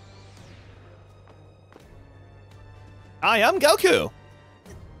 I am Goku.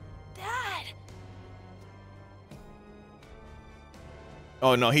 Dad.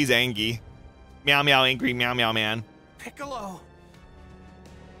 Oh no, he's angry. Meow meow angry meow meow man. Piccolo.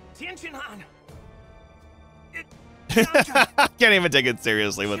 Tianqinan. Can't even take it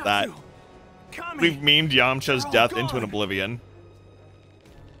seriously with that. We've memed Yamcha's death into an oblivion.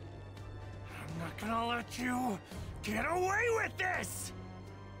 I'm not gonna let you get away with this!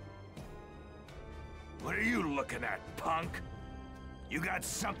 What are you looking at, punk? You got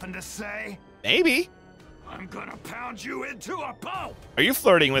something to say? Maybe. I'm gonna pound you into a pulp! Are you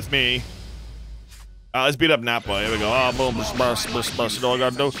flirting with me? Let's beat up Nappa. Here we go. Oh, boom, all I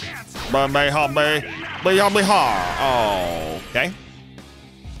gotta do. Oh, okay.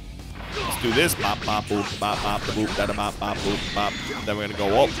 Let's do this. Bop, bop, boop, bop, bop, boop, da, bop, bop, boop, bop. Then we're gonna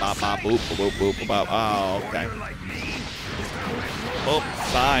go up, bop, bop, boop, boop, boop, bop. Oh, okay. Oh,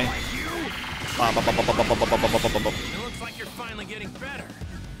 bye. Bop, bop, bop, bop, bop, bop, bop, bop, bop, bop, bop. It looks like you're finally getting better.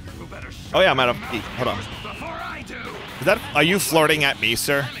 Oh yeah, I'm out of. Hold on. Is that? Are you flirting at me,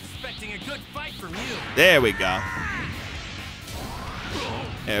 sir? I'm expecting a good fight from you. There we go.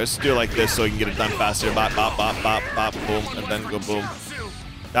 Yeah, let's do it like this so we can get it done faster. Bop, bop, bop, bop, bop, boom, and then go boom.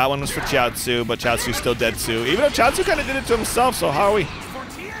 That one was for Chiaotzu, but Chiaotzu's still dead too. Even though Chiaotzu kind of did it to himself, so how are we?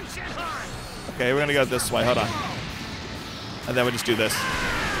 Okay, we're gonna go this way. Hold on. And then we just do this.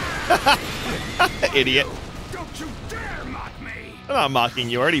 Idiot. Don't you dare mock me! I'm not mocking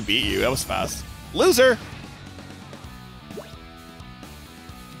you. I already beat you. That was fast. Loser!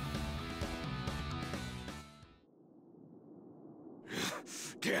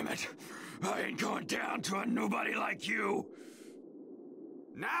 Damn it! I ain't going down to a nobody like you!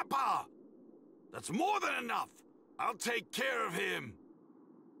 Nappa! That's more than enough! I'll take care of him!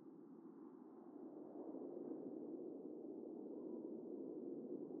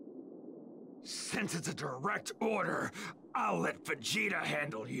 Since it's a direct order, I'll let Vegeta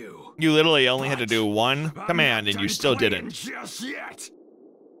handle you. You literally only had to do one command and you still didn't. Just yet.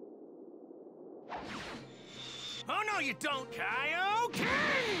 Oh no, you don't, Kaio!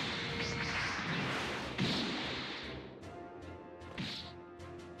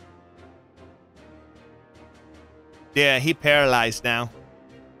 Yeah, he paralyzed now.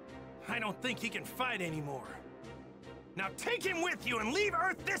 I don't think he can fight anymore. Now take him with you and leave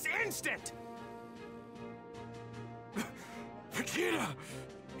Earth this instant! Vegeta!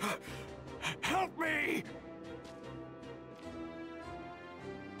 Help me!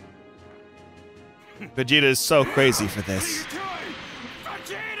 Vegeta is so crazy for this.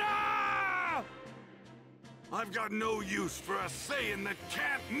 Vegeta! I've got no use for a Saiyan that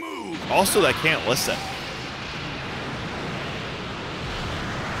can't move. Also, that can't listen.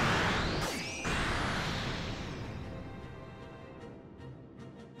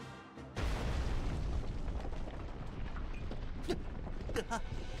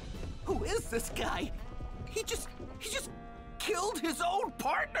 Who is this guy? He just killed his own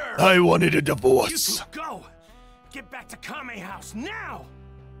partner! I wanted a You divorce. two go! Get back to Kame House now!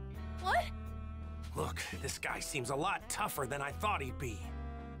 What? Look, this guy seems a lot tougher than I thought he'd be.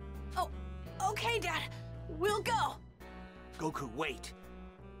 Oh, okay, Dad. We'll go. Goku, wait.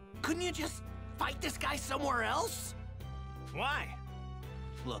 Couldn't you just fight this guy somewhere else? Why?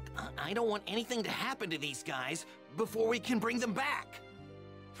 Look, I don't want anything to happen to these guys before we can bring them back.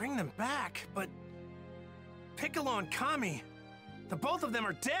 Bring them back? But Piccolo and Kami, the both of them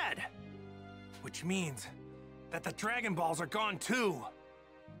are dead. Which means that the Dragon Balls are gone too.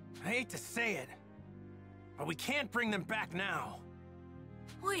 I hate to say it, but we can't bring them back now.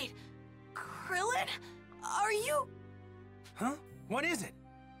 Wait, Krillin? Are you... Huh? What is it?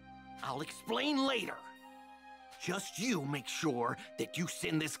 I'll explain later. Just you make sure that you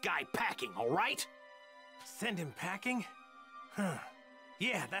send this guy packing, all right? Send him packing? Huh.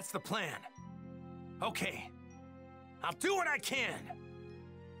 Yeah, that's the plan. Okay. I'll do what I can.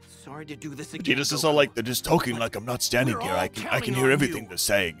 Sorry to do this again. Vegeta's just all like, they're just talking like I'm not standing here. I can hear everything they're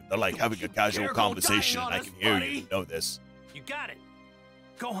saying. They're like having a casual conversation. I can hear you. You know this. You got it.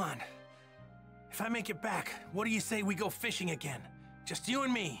 Go on. If I make it back, what do you say we go fishing again? Just you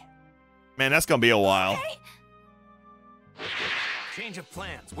and me. Man, that's gonna be a while. Change of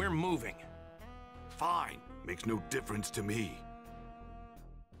plans. We're moving. Fine. Makes no difference to me.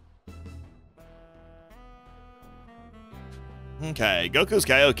 Okay, Goku's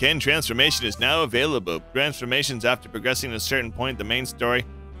Kaioken transformation is now available. Transformations after progressing to a certain point in the main story.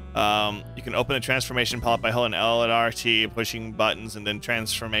 You can open the transformation palette by holding L and RT, pushing buttons, and then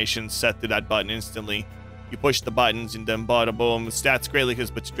transformation set to that button instantly. You push the buttons and then bada boom. Stats greatly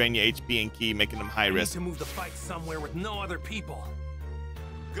because but drain your HP and ki, making them high risk. I need to move the fight somewhere with no other people.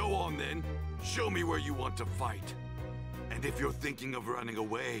 Go on then. Show me where you want to fight. And if you're thinking of running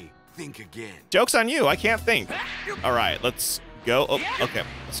away, think again. Joke's on you, I can't think. All right, let's go. Oh, okay.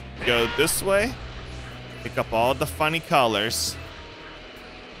 Let's go this way. Pick up all the funny colors.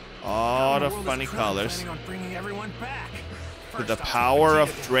 All the funny colors. To the power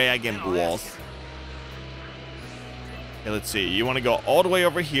of Dragon Balls. Okay, let's see. You want to go all the way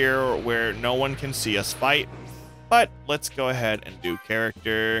over here where no one can see us fight. But let's go ahead and do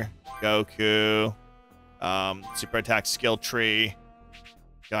character, Goku, super attack skill tree.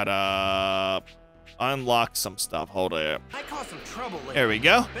 Gotta unlock some stuff. Hold it. I caused some trouble lately. There we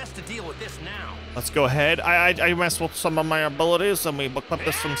go. Best to deal with this now. Let's go ahead. I messed with some of my abilities and we equipped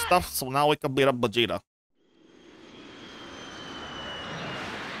us some stuff, so now we can beat up Vegeta.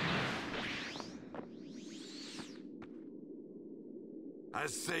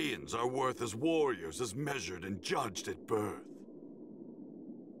 As Saiyans, our worth as warriors is measured and judged at birth.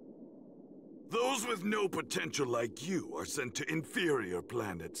 Those with no potential like you are sent to inferior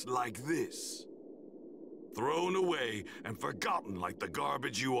planets like this. Thrown away and forgotten like the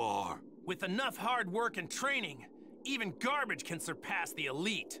garbage you are. With enough hard work and training, even garbage can surpass the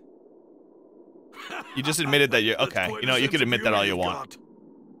elite. You just admitted that you're okay. You know, you can admit that all you want.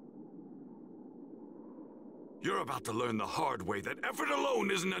 You're about to learn the hard way that effort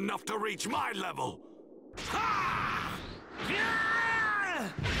alone isn't enough to reach my level. Ha!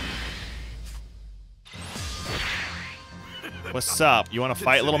 What's up? You want to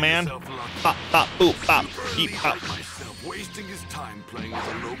fight, little man? Pop, pop, boop, pop, keep pop. Wasting his time playing with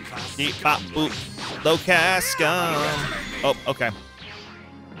a low-class Keep pop, boop, low-class scum. Oh, okay.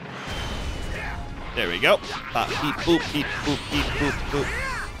 There we go. Pop, beep, boop, beep, boop, beep, boop, boop.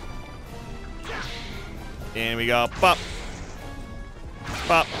 And we go. Pop.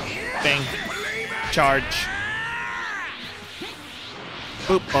 Pop. Bang. Charge.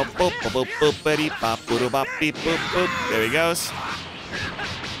 Boop, boop, boop, boop, boop, boop, bitty, bop, boop, bop, beep, boop, boop. There he goes.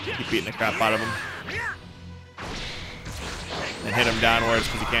 Keep beating the crap out of him. And hit him downwards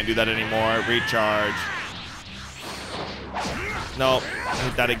because he can't do that anymore. Recharge. Nope.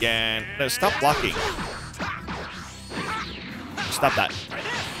 Hit that again. No, stop blocking. Stop that.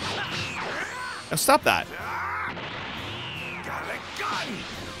 No, stop that.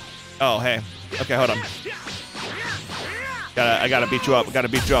 Oh, hey. Okay, hold on. I gotta beat you up. I gotta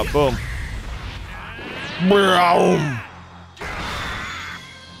beat you up. Boom. Boom.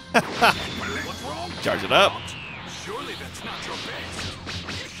 Charge it up. Surely that's not your best.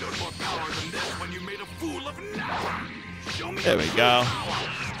 You showed more power than this when you made a fool of Nappa. Show me There we go.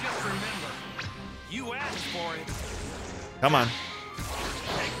 Just remember, you asked for it. Come on.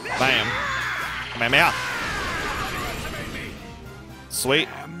 Bam. Bam out. Sweet.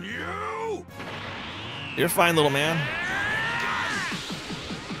 You're fine, little man.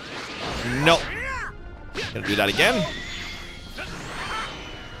 Nope. Gonna do that again.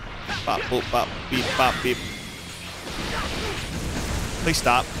 Bop, boop, bop, beep, bop, beep. Please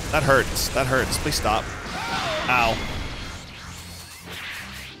stop. That hurts. That hurts. Please stop. Ow.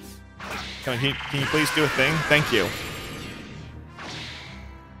 Can you please do a thing? Thank you.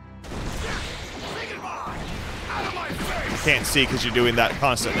 I can't see because you're doing that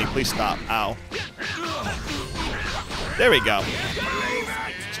constantly. Please stop. Ow. There we go.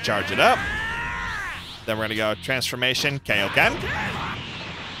 Let's charge it up. Then we're gonna go transformation. Kaioken.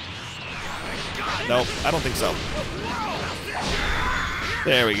 Nope, I don't think so.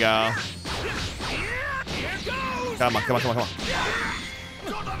 There we go. Come on, come on, come on, come on.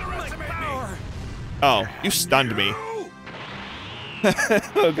 Oh, you stunned me.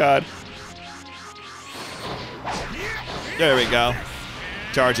 Oh god. There we go.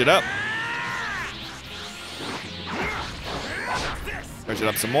 Charge it up. Charge it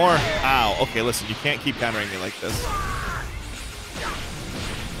up some more. Ow. Okay, listen, you can't keep countering me like this.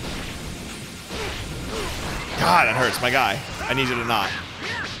 God, that hurts, my guy. I need you to not.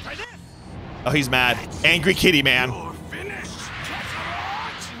 Oh, he's mad. Angry kitty man.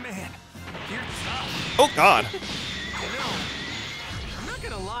 Oh, God. I'm not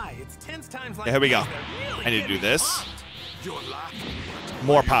gonna lie, it's 10 times like Okay, here we go. I need to do this.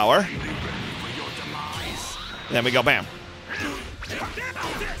 More power. Then we go, bam.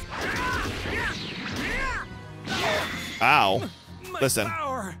 Ow. Listen.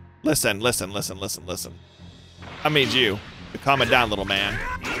 Listen, listen, listen, listen, listen. I made you to calm it down, little man.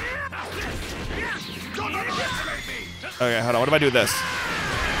 Okay, hold on. What if I do this?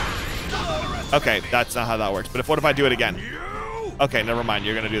 Okay, that's not how that works. But what if I do it again? Okay, never mind.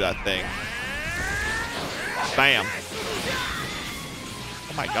 You're going to do that thing. Bam.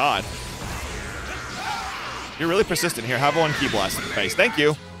 Oh, my God. You're really persistent here. Have one key blast in the face. Thank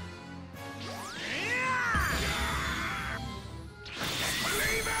you.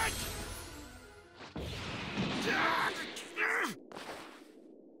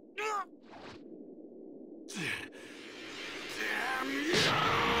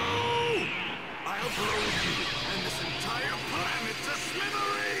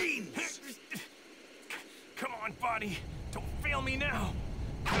 Buddy, don't fail me now.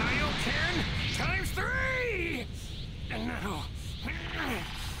 Kaioken times 3! And now,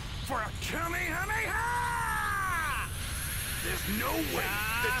 for a Kamehameha! There's no way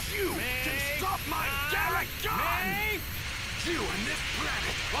that you can stop my Garrett gun! You and this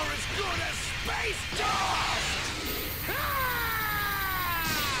planet are as good as space dust!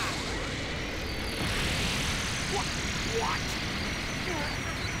 What?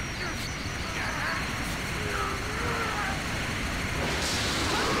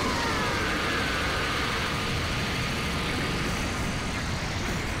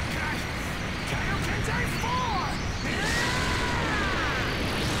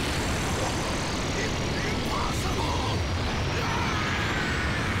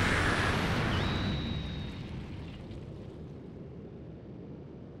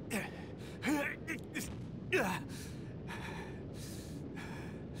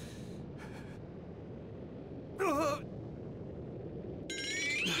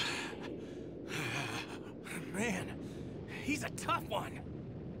 Man, he's a tough one.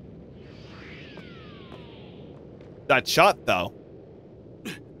 That shot, though.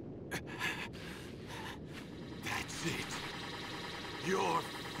 That's it. You're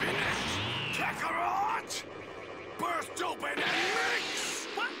finished, Kakarot! Burst open and mix!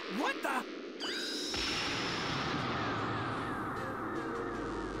 What the?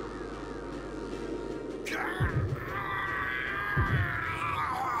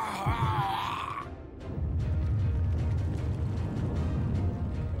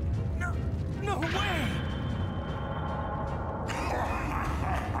 No way!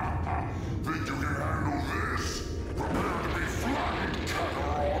 Think you can handle this? Prepare to be flattened,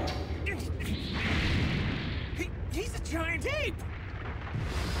 Kakarot! He's a giant ape!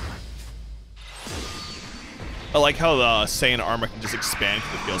 I like how the Saiyan armor can just expand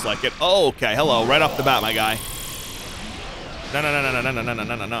because it feels like it. Oh, okay. Hello. Right off the bat, my guy. No, no, no, no, no, no, no, no,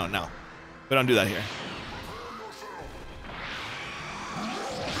 no, no, no, no. We don't do that here.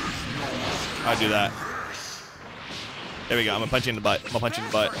 I'll do that. There we go. I'm gonna punch you in the butt. I'm gonna punch you in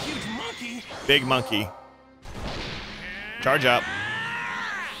the butt. Big monkey. Charge up.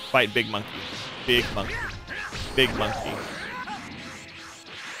 Fight big monkey. Big monkey. Big monkey.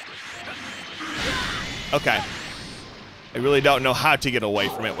 Okay. I really don't know how to get away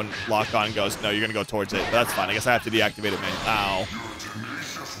from it when lock on goes. No, you're gonna go towards it. But that's fine. I guess I have to deactivate it, man. Ow.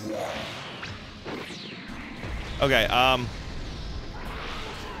 Okay,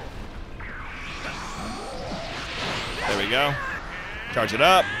 there we go. Charge it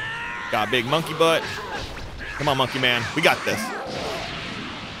up. Got a big monkey butt. Come on, monkey man. We got this.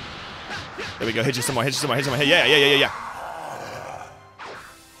 There we go. Hit you some more. Hit you some more. Hit you some more. Yeah.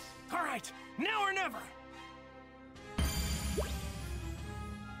 All right, now or never.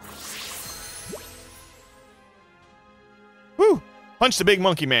 Woo! Punch the big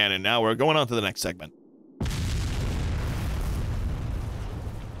monkey man, and now we're going on to the next segment.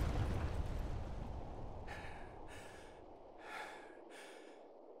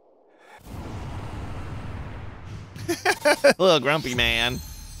 Little grumpy man.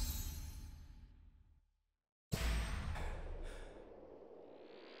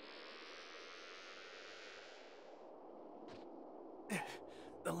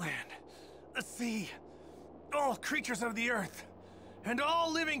 The land, the sea, all creatures of the earth, and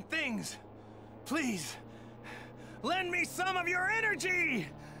all living things, please, lend me some of your energy!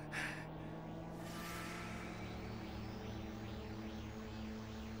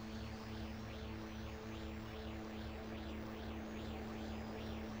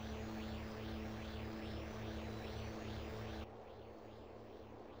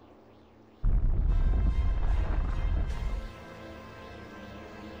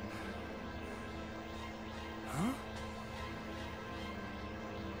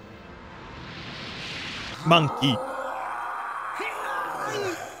 Monkey.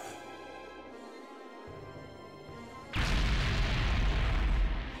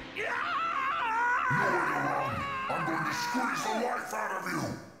 I'm going to squeeze the life out of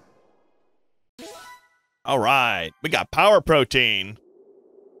you. All right, we got power protein.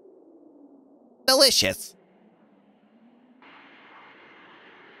 Delicious.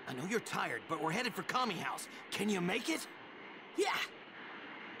 I know you're tired, but we're headed for Kami House. Can you make it? Yeah.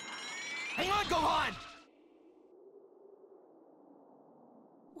 Hang on, Gohan!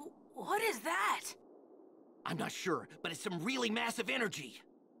 What is that? I'm not sure, but it's some really massive energy.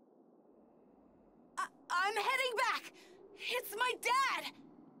 I'm heading back. It's my dad.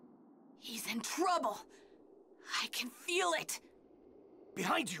 He's in trouble. I can feel it.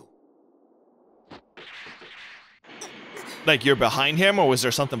 Behind you. Like you're behind him, or was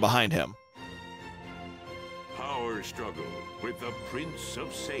there something behind him? Power struggle with the Prince of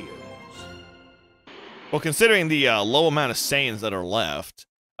Saiyans. Well, considering the low amount of Saiyans that are left,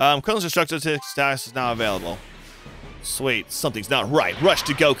 Krillin's destructive status is now available. Sweet, something's not right. Rush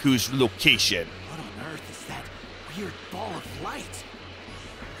to Goku's location. What on earth is that weird ball of light?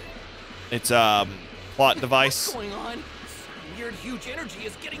 It's plot device. What's going on? This weird huge energy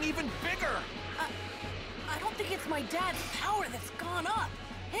is getting even bigger. I don't think it's my dad's power that's gone up,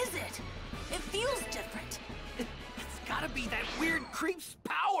 is it? It feels different. It's gotta be that weird creep's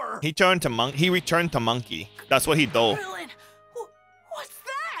power. He turned to He returned to monkey. That's what he do. Krillin, what's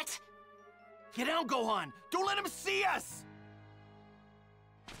that? Get down, Gohan. Don't let him see us.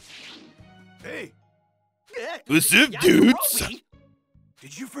 Hey, What's up, dudes?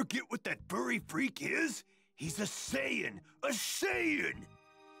 did you forget what that furry freak is? He's a Saiyan. A Saiyan!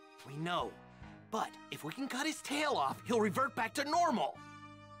 We know. But if we can cut his tail off, he'll revert back to normal.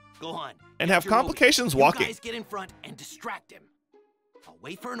 Gohan. And have complications walking. You guys get in front and distract him. I'll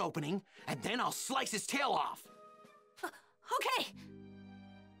wait for an opening, and then I'll slice his tail off. Okay.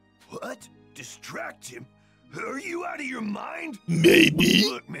 What? Distract him? Are you out of your mind? Maybe.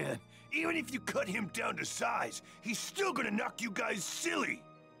 Look, man, even if you cut him down to size, he's still gonna knock you guys silly.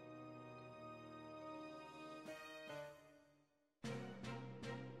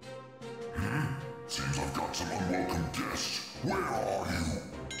 Seems I've got some unwelcome guests. Where are you?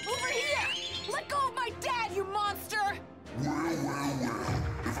 Over here! Let go of my dad, you monster! Well.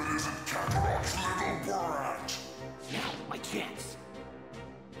 If it isn't Kakarot's little brat. Now, my chance.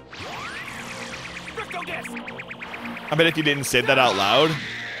 Crypto guest! I bet if you didn't say that out loud,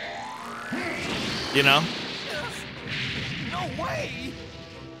 you know? No way!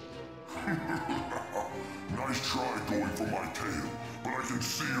 Nice try going for my tail, but I can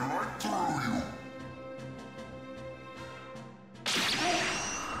see right through you.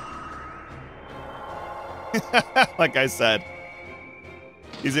 Like I said,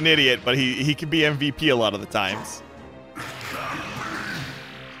 he's an idiot, but he can be MVP a lot of the times.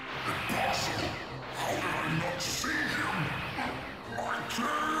 Impossible.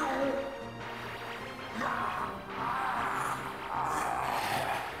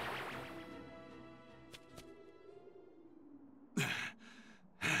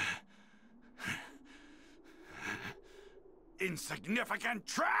 insignificant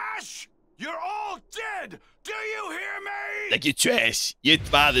trash! You're all dead! Do you hear me? Like you're trash. Your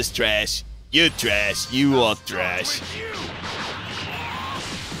father's trash. You're trash. You are trash.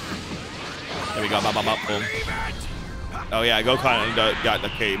 There we go. Bop, bop, bop, boom. Oh yeah, go climb. Got the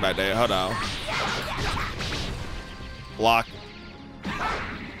cave right there. Hold on. Block.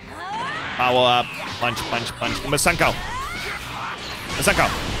 Power up. Punch, punch, punch. Masenko. Masenko.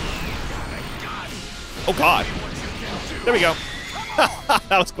 Oh god. There we go.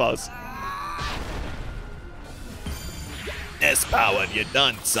 That was close. Yes, power. You're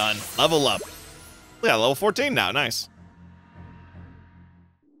done, son. Level up. Yeah, level 14 now. Nice.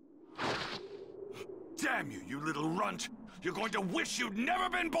 Damn you, you little runt! You're going to wish you'd never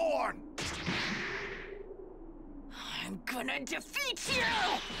been born! I'm gonna defeat you!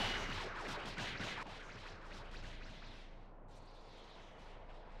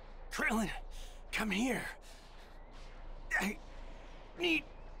 Krillin, come here. I need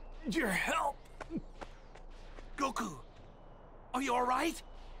your help. Goku, are you all right?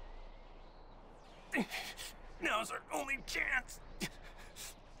 Now's our only chance.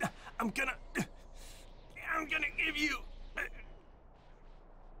 I'm gonna give you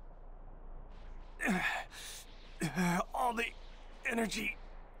all the energy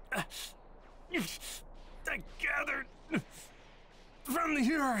I gathered from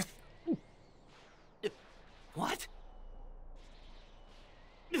the earth. What?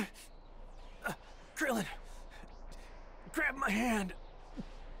 Krillin, grab my hand.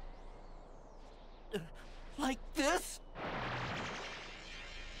 Like this?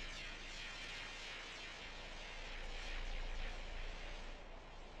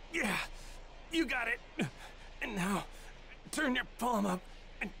 Yeah, you got it. And now, turn your palm up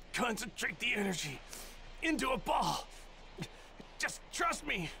and concentrate the energy into a ball. Just trust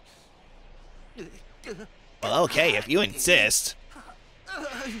me. Well, okay, if you insist.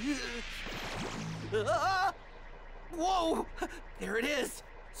 Whoa! There it is.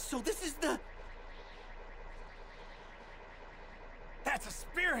 So this is the... That's a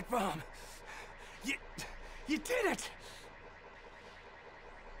spirit bomb. You did it.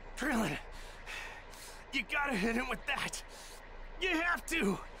 Krillin, you gotta hit him with that. You have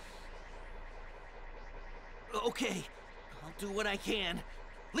to. Okay, I'll do what I can.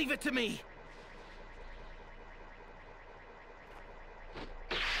 Leave it to me.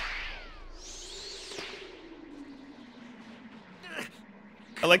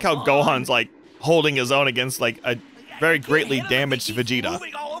 I like how Gohan's like holding his own against like a very greatly damaged Vegeta.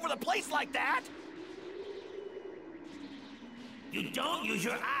 Moving all over the place like that. You don't use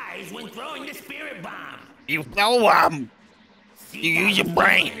your eyes when throwing the spirit bomb. You throw You use your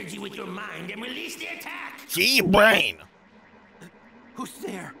brain. Energy with your mind and release the attack. See your brain. Who's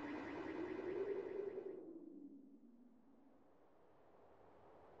there?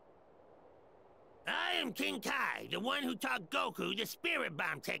 I am King Kai, the one who taught Goku the spirit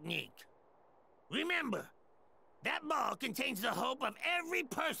bomb technique. Remember, that ball contains the hope of every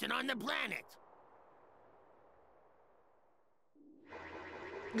person on the planet.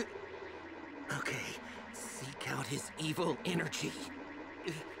 Okay, seek out his evil energy.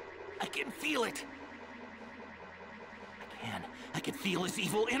 I can feel it. I can feel his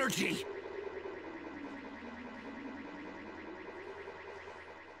evil energy.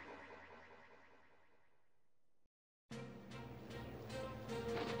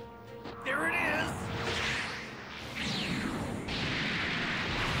 There it is.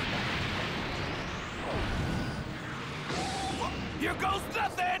 Here goes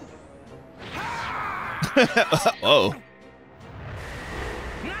nothing. Whoa.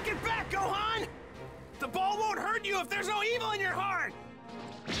 Knock it back, Gohan! The ball won't hurt you if there's no evil in your heart!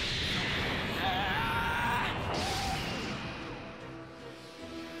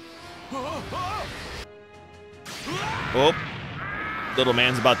 Oh, little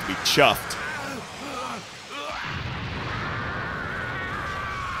man's about to be chuffed.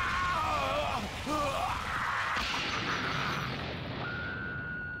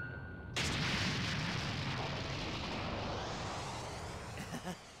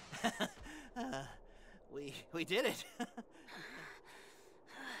 We did it.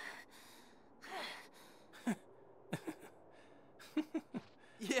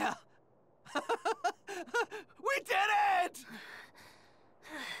 Yeah. We did it!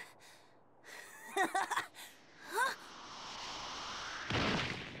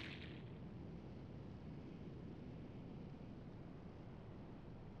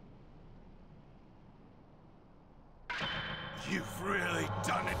 You've really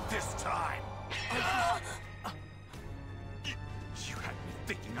done it this time. You had me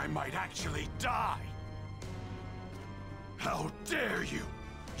thinking I might actually die. How dare you?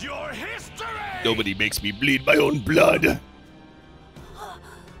 Your history! Nobody makes me bleed my own blood.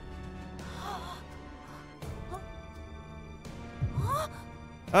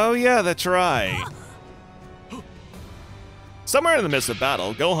 Oh yeah, that's right. Somewhere in the midst of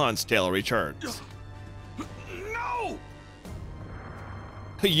battle, Gohan's tail returns. No!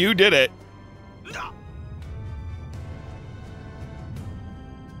 You did it.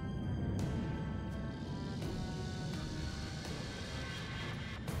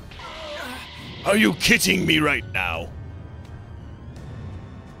 Are you kidding me right now?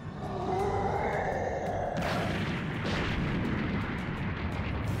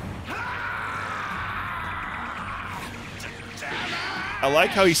 I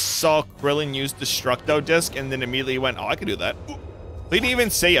like how he saw Krillin use Destructo Disc and then immediately went, oh, I can do that. He didn't even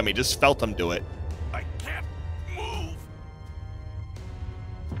say him, he just felt him do it. I can't move.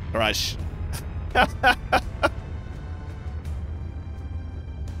 Rush.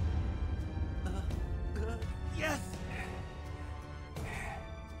 Yes.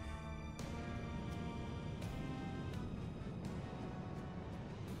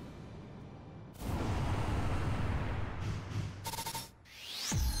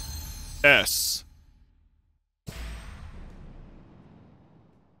 S.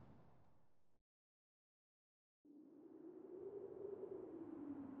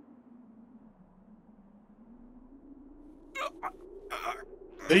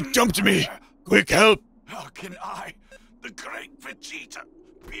 They jumped me! Quick help! How can I, the great Vegeta,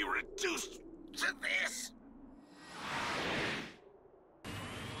 be reduced to this?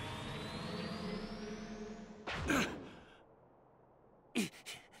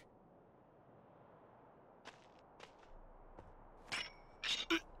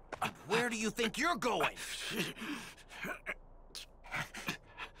 Where do you think you're going?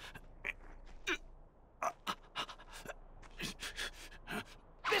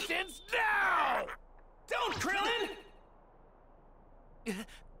 This ends now! Don't, Krillin!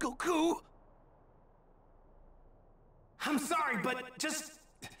 Goku? I'm sorry, but just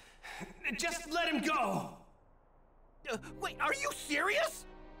let him go. Wait, are you serious?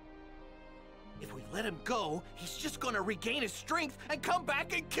 If we let him go, he's just gonna regain his strength and come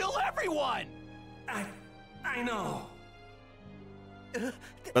back and kill everyone! I know.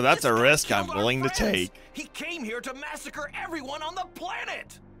 But that's a risk I'm Killed our willing to friends. take. He came here to massacre everyone on the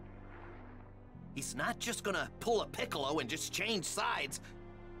planet! He's not just gonna pull a Piccolo and just change sides.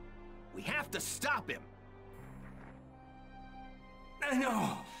 We have to stop him. I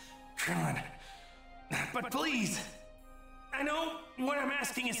know, Krillin. But please, I know what I'm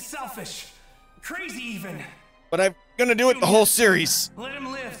asking is selfish, crazy even. But I'm gonna do it the whole series. Let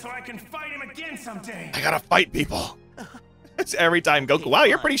him live so I can fight him again someday. I gotta fight people. It's every time Goku, wow,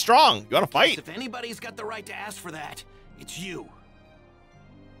 you're pretty strong. You wanna fight? If anybody's got the right to ask for that, it's you.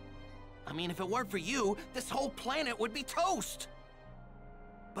 I mean, if it weren't for you, this whole planet would be toast.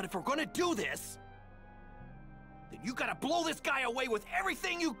 But if we're gonna do this, then you gotta blow this guy away with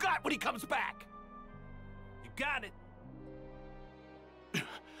everything you got when he comes back. You got it.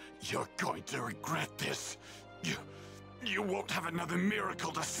 You're going to regret this. You won't have another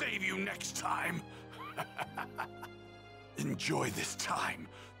miracle to save you next time. Enjoy this time,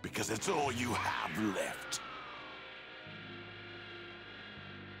 because it's all you have left.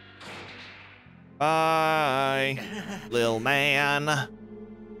 Bye, little man.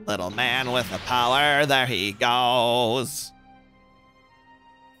 Little man with the power, there he goes.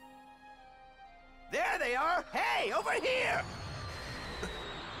 There they are. Hey, over here.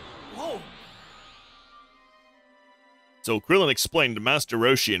 Whoa. So Krillin explained to Master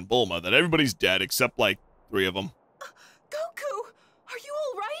Roshi and Bulma that everybody's dead except like 3 of them. Goku, are you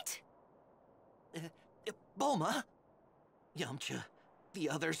all right? Bulma, Yamcha, the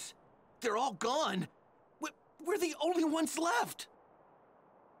others, they're all gone. We're the only ones left.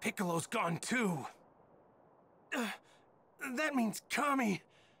 Piccolo's gone too. That means Kami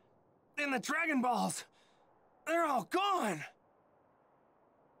and the Dragon Balls, they're all gone.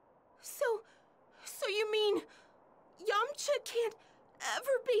 So you mean Yamcha can't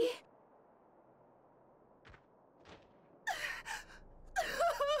ever be...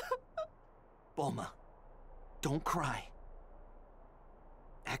 Bulma, don't cry.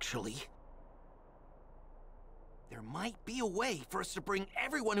 Actually, there might be a way for us to bring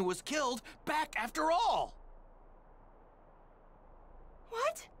everyone who was killed back after all.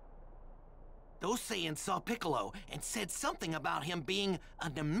 What? Those Saiyans saw Piccolo and said something about him being a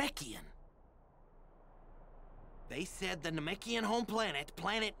Namekian. They said the Namekian home planet,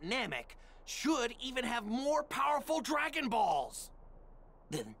 Planet Namek, should even have more powerful Dragon Balls.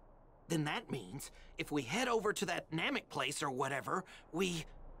 Then then that means if we head over to that Namek place or whatever, we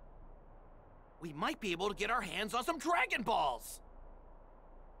might be able to get our hands on some Dragon Balls.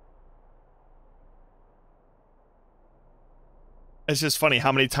 It's just funny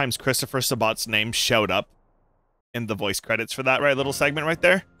how many times Christopher Sabat's name showed up in the voice credits for that little segment right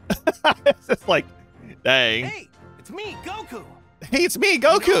there. It's just like, dang. Hey, it's me, Goku. Hey, it's me,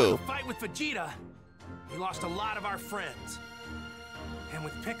 Goku. You know, in the fight with Vegeta, we lost a lot of our friends. And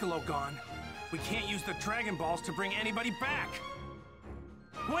with Piccolo gone, we can't use the Dragon Balls to bring anybody back.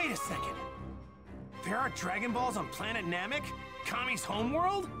 Wait a second. There are Dragon Balls on planet Namek? Kami's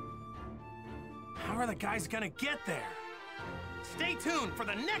homeworld? How are the guys gonna get there? Stay tuned for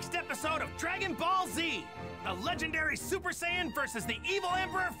the next episode of Dragon Ball Z, the legendary Super Saiyan versus the evil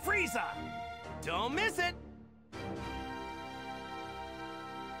Emperor Frieza. Don't miss it.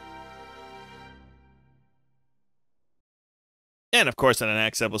 And of course, in the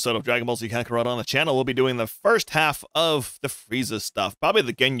next episode of Dragon Ball Z Kakarot on the channel, we'll be doing the first half of the Frieza stuff. Probably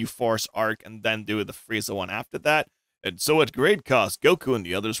the Ginyu Force arc, and then do the Frieza one after that. And so at great cost, Goku and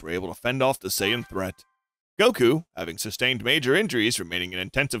the others were able to fend off the Saiyan threat. Goku, having sustained major injuries, remaining in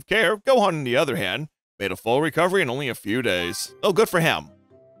intensive care, Gohan, on the other hand, made a full recovery in only a few days. Oh, good for him.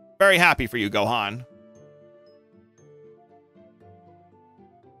 Very happy for you, Gohan.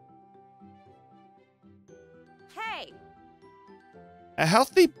 Hey! A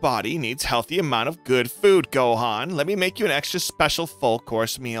healthy body needs healthy amount of good food, Gohan. Let me make you an extra special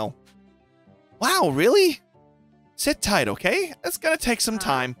full-course meal. Wow, really? Sit tight, okay? It's gonna take some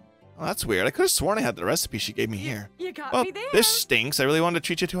time. Oh, that's weird. I could have sworn I had the recipe she gave me here. You got Well, me there. this stinks. I really wanted to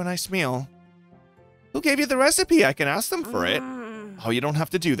treat you to a nice meal. Who gave you the recipe? I can ask them for it. Oh, you don't have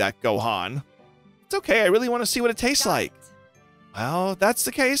to do that, Gohan. It's okay. I really want to see what it tastes like. Well, that's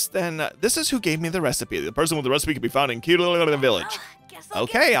the case, then this is who gave me the recipe. The person with the recipe can be found in Kyoto Village.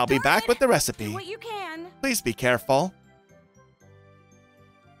 Okay, I'll be back with the recipe. Do what you can. Please be careful.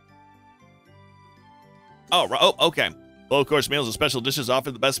 Oh, okay. Full course meals are special dishes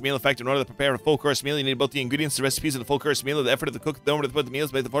offer the best meal effect. In order to prepare a full course meal, you need both the ingredients, the recipes, and the full course meal, the effort of the cook, the order to put the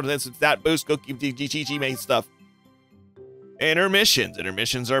meals, make the photos, that boost, cook, make stuff. Intermissions.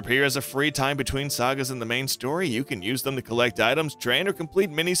 Intermissions appear as a free time between sagas in the main story. You can use them to collect items, train, or complete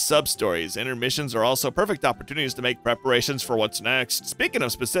mini sub-stories. Intermissions are also perfect opportunities to make preparations for what's next. Speaking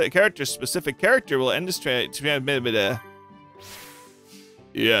of specific character will end this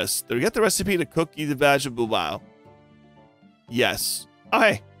Yes, they get the recipe to cook the vegetable wow. Yes.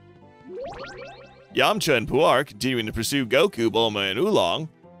 Okay. Yamcha and Puar continuing to pursue Goku, Bulma, and Oolong.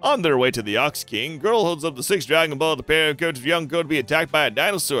 On their way to the Ox King, Girl holds up the 6th Dragon Ball to prepare Coach young Goku to be attacked by a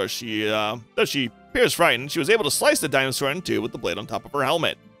dinosaur. Though she appears frightened, she was able to slice the dinosaur in two with the blade on top of her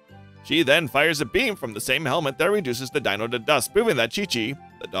helmet. She then fires a beam from the same helmet that reduces the dino to dust, proving that Chi-Chi,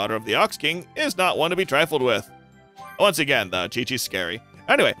 the daughter of the Ox King, is not one to be trifled with. Once again, the Chi-Chi's scary.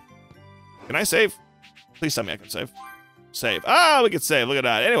 Anyway, can I save? Please tell me I can save. Save. Ah, we can save. Look at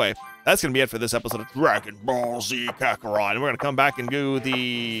that. Anyway, that's going to be it for this episode of Dragon Ball Z Kakarot. And we're going to come back and do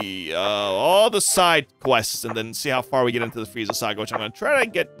the all the side quests and then see how far we get into the Frieza saga, which I'm going to try to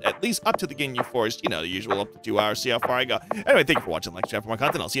get at least up to the Ginyu Force. You know, the usual up to 2 hours, see how far I go. Anyway, thank you for watching. Like, share for more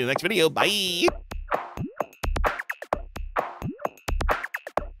content. I'll see you in the next video. Bye!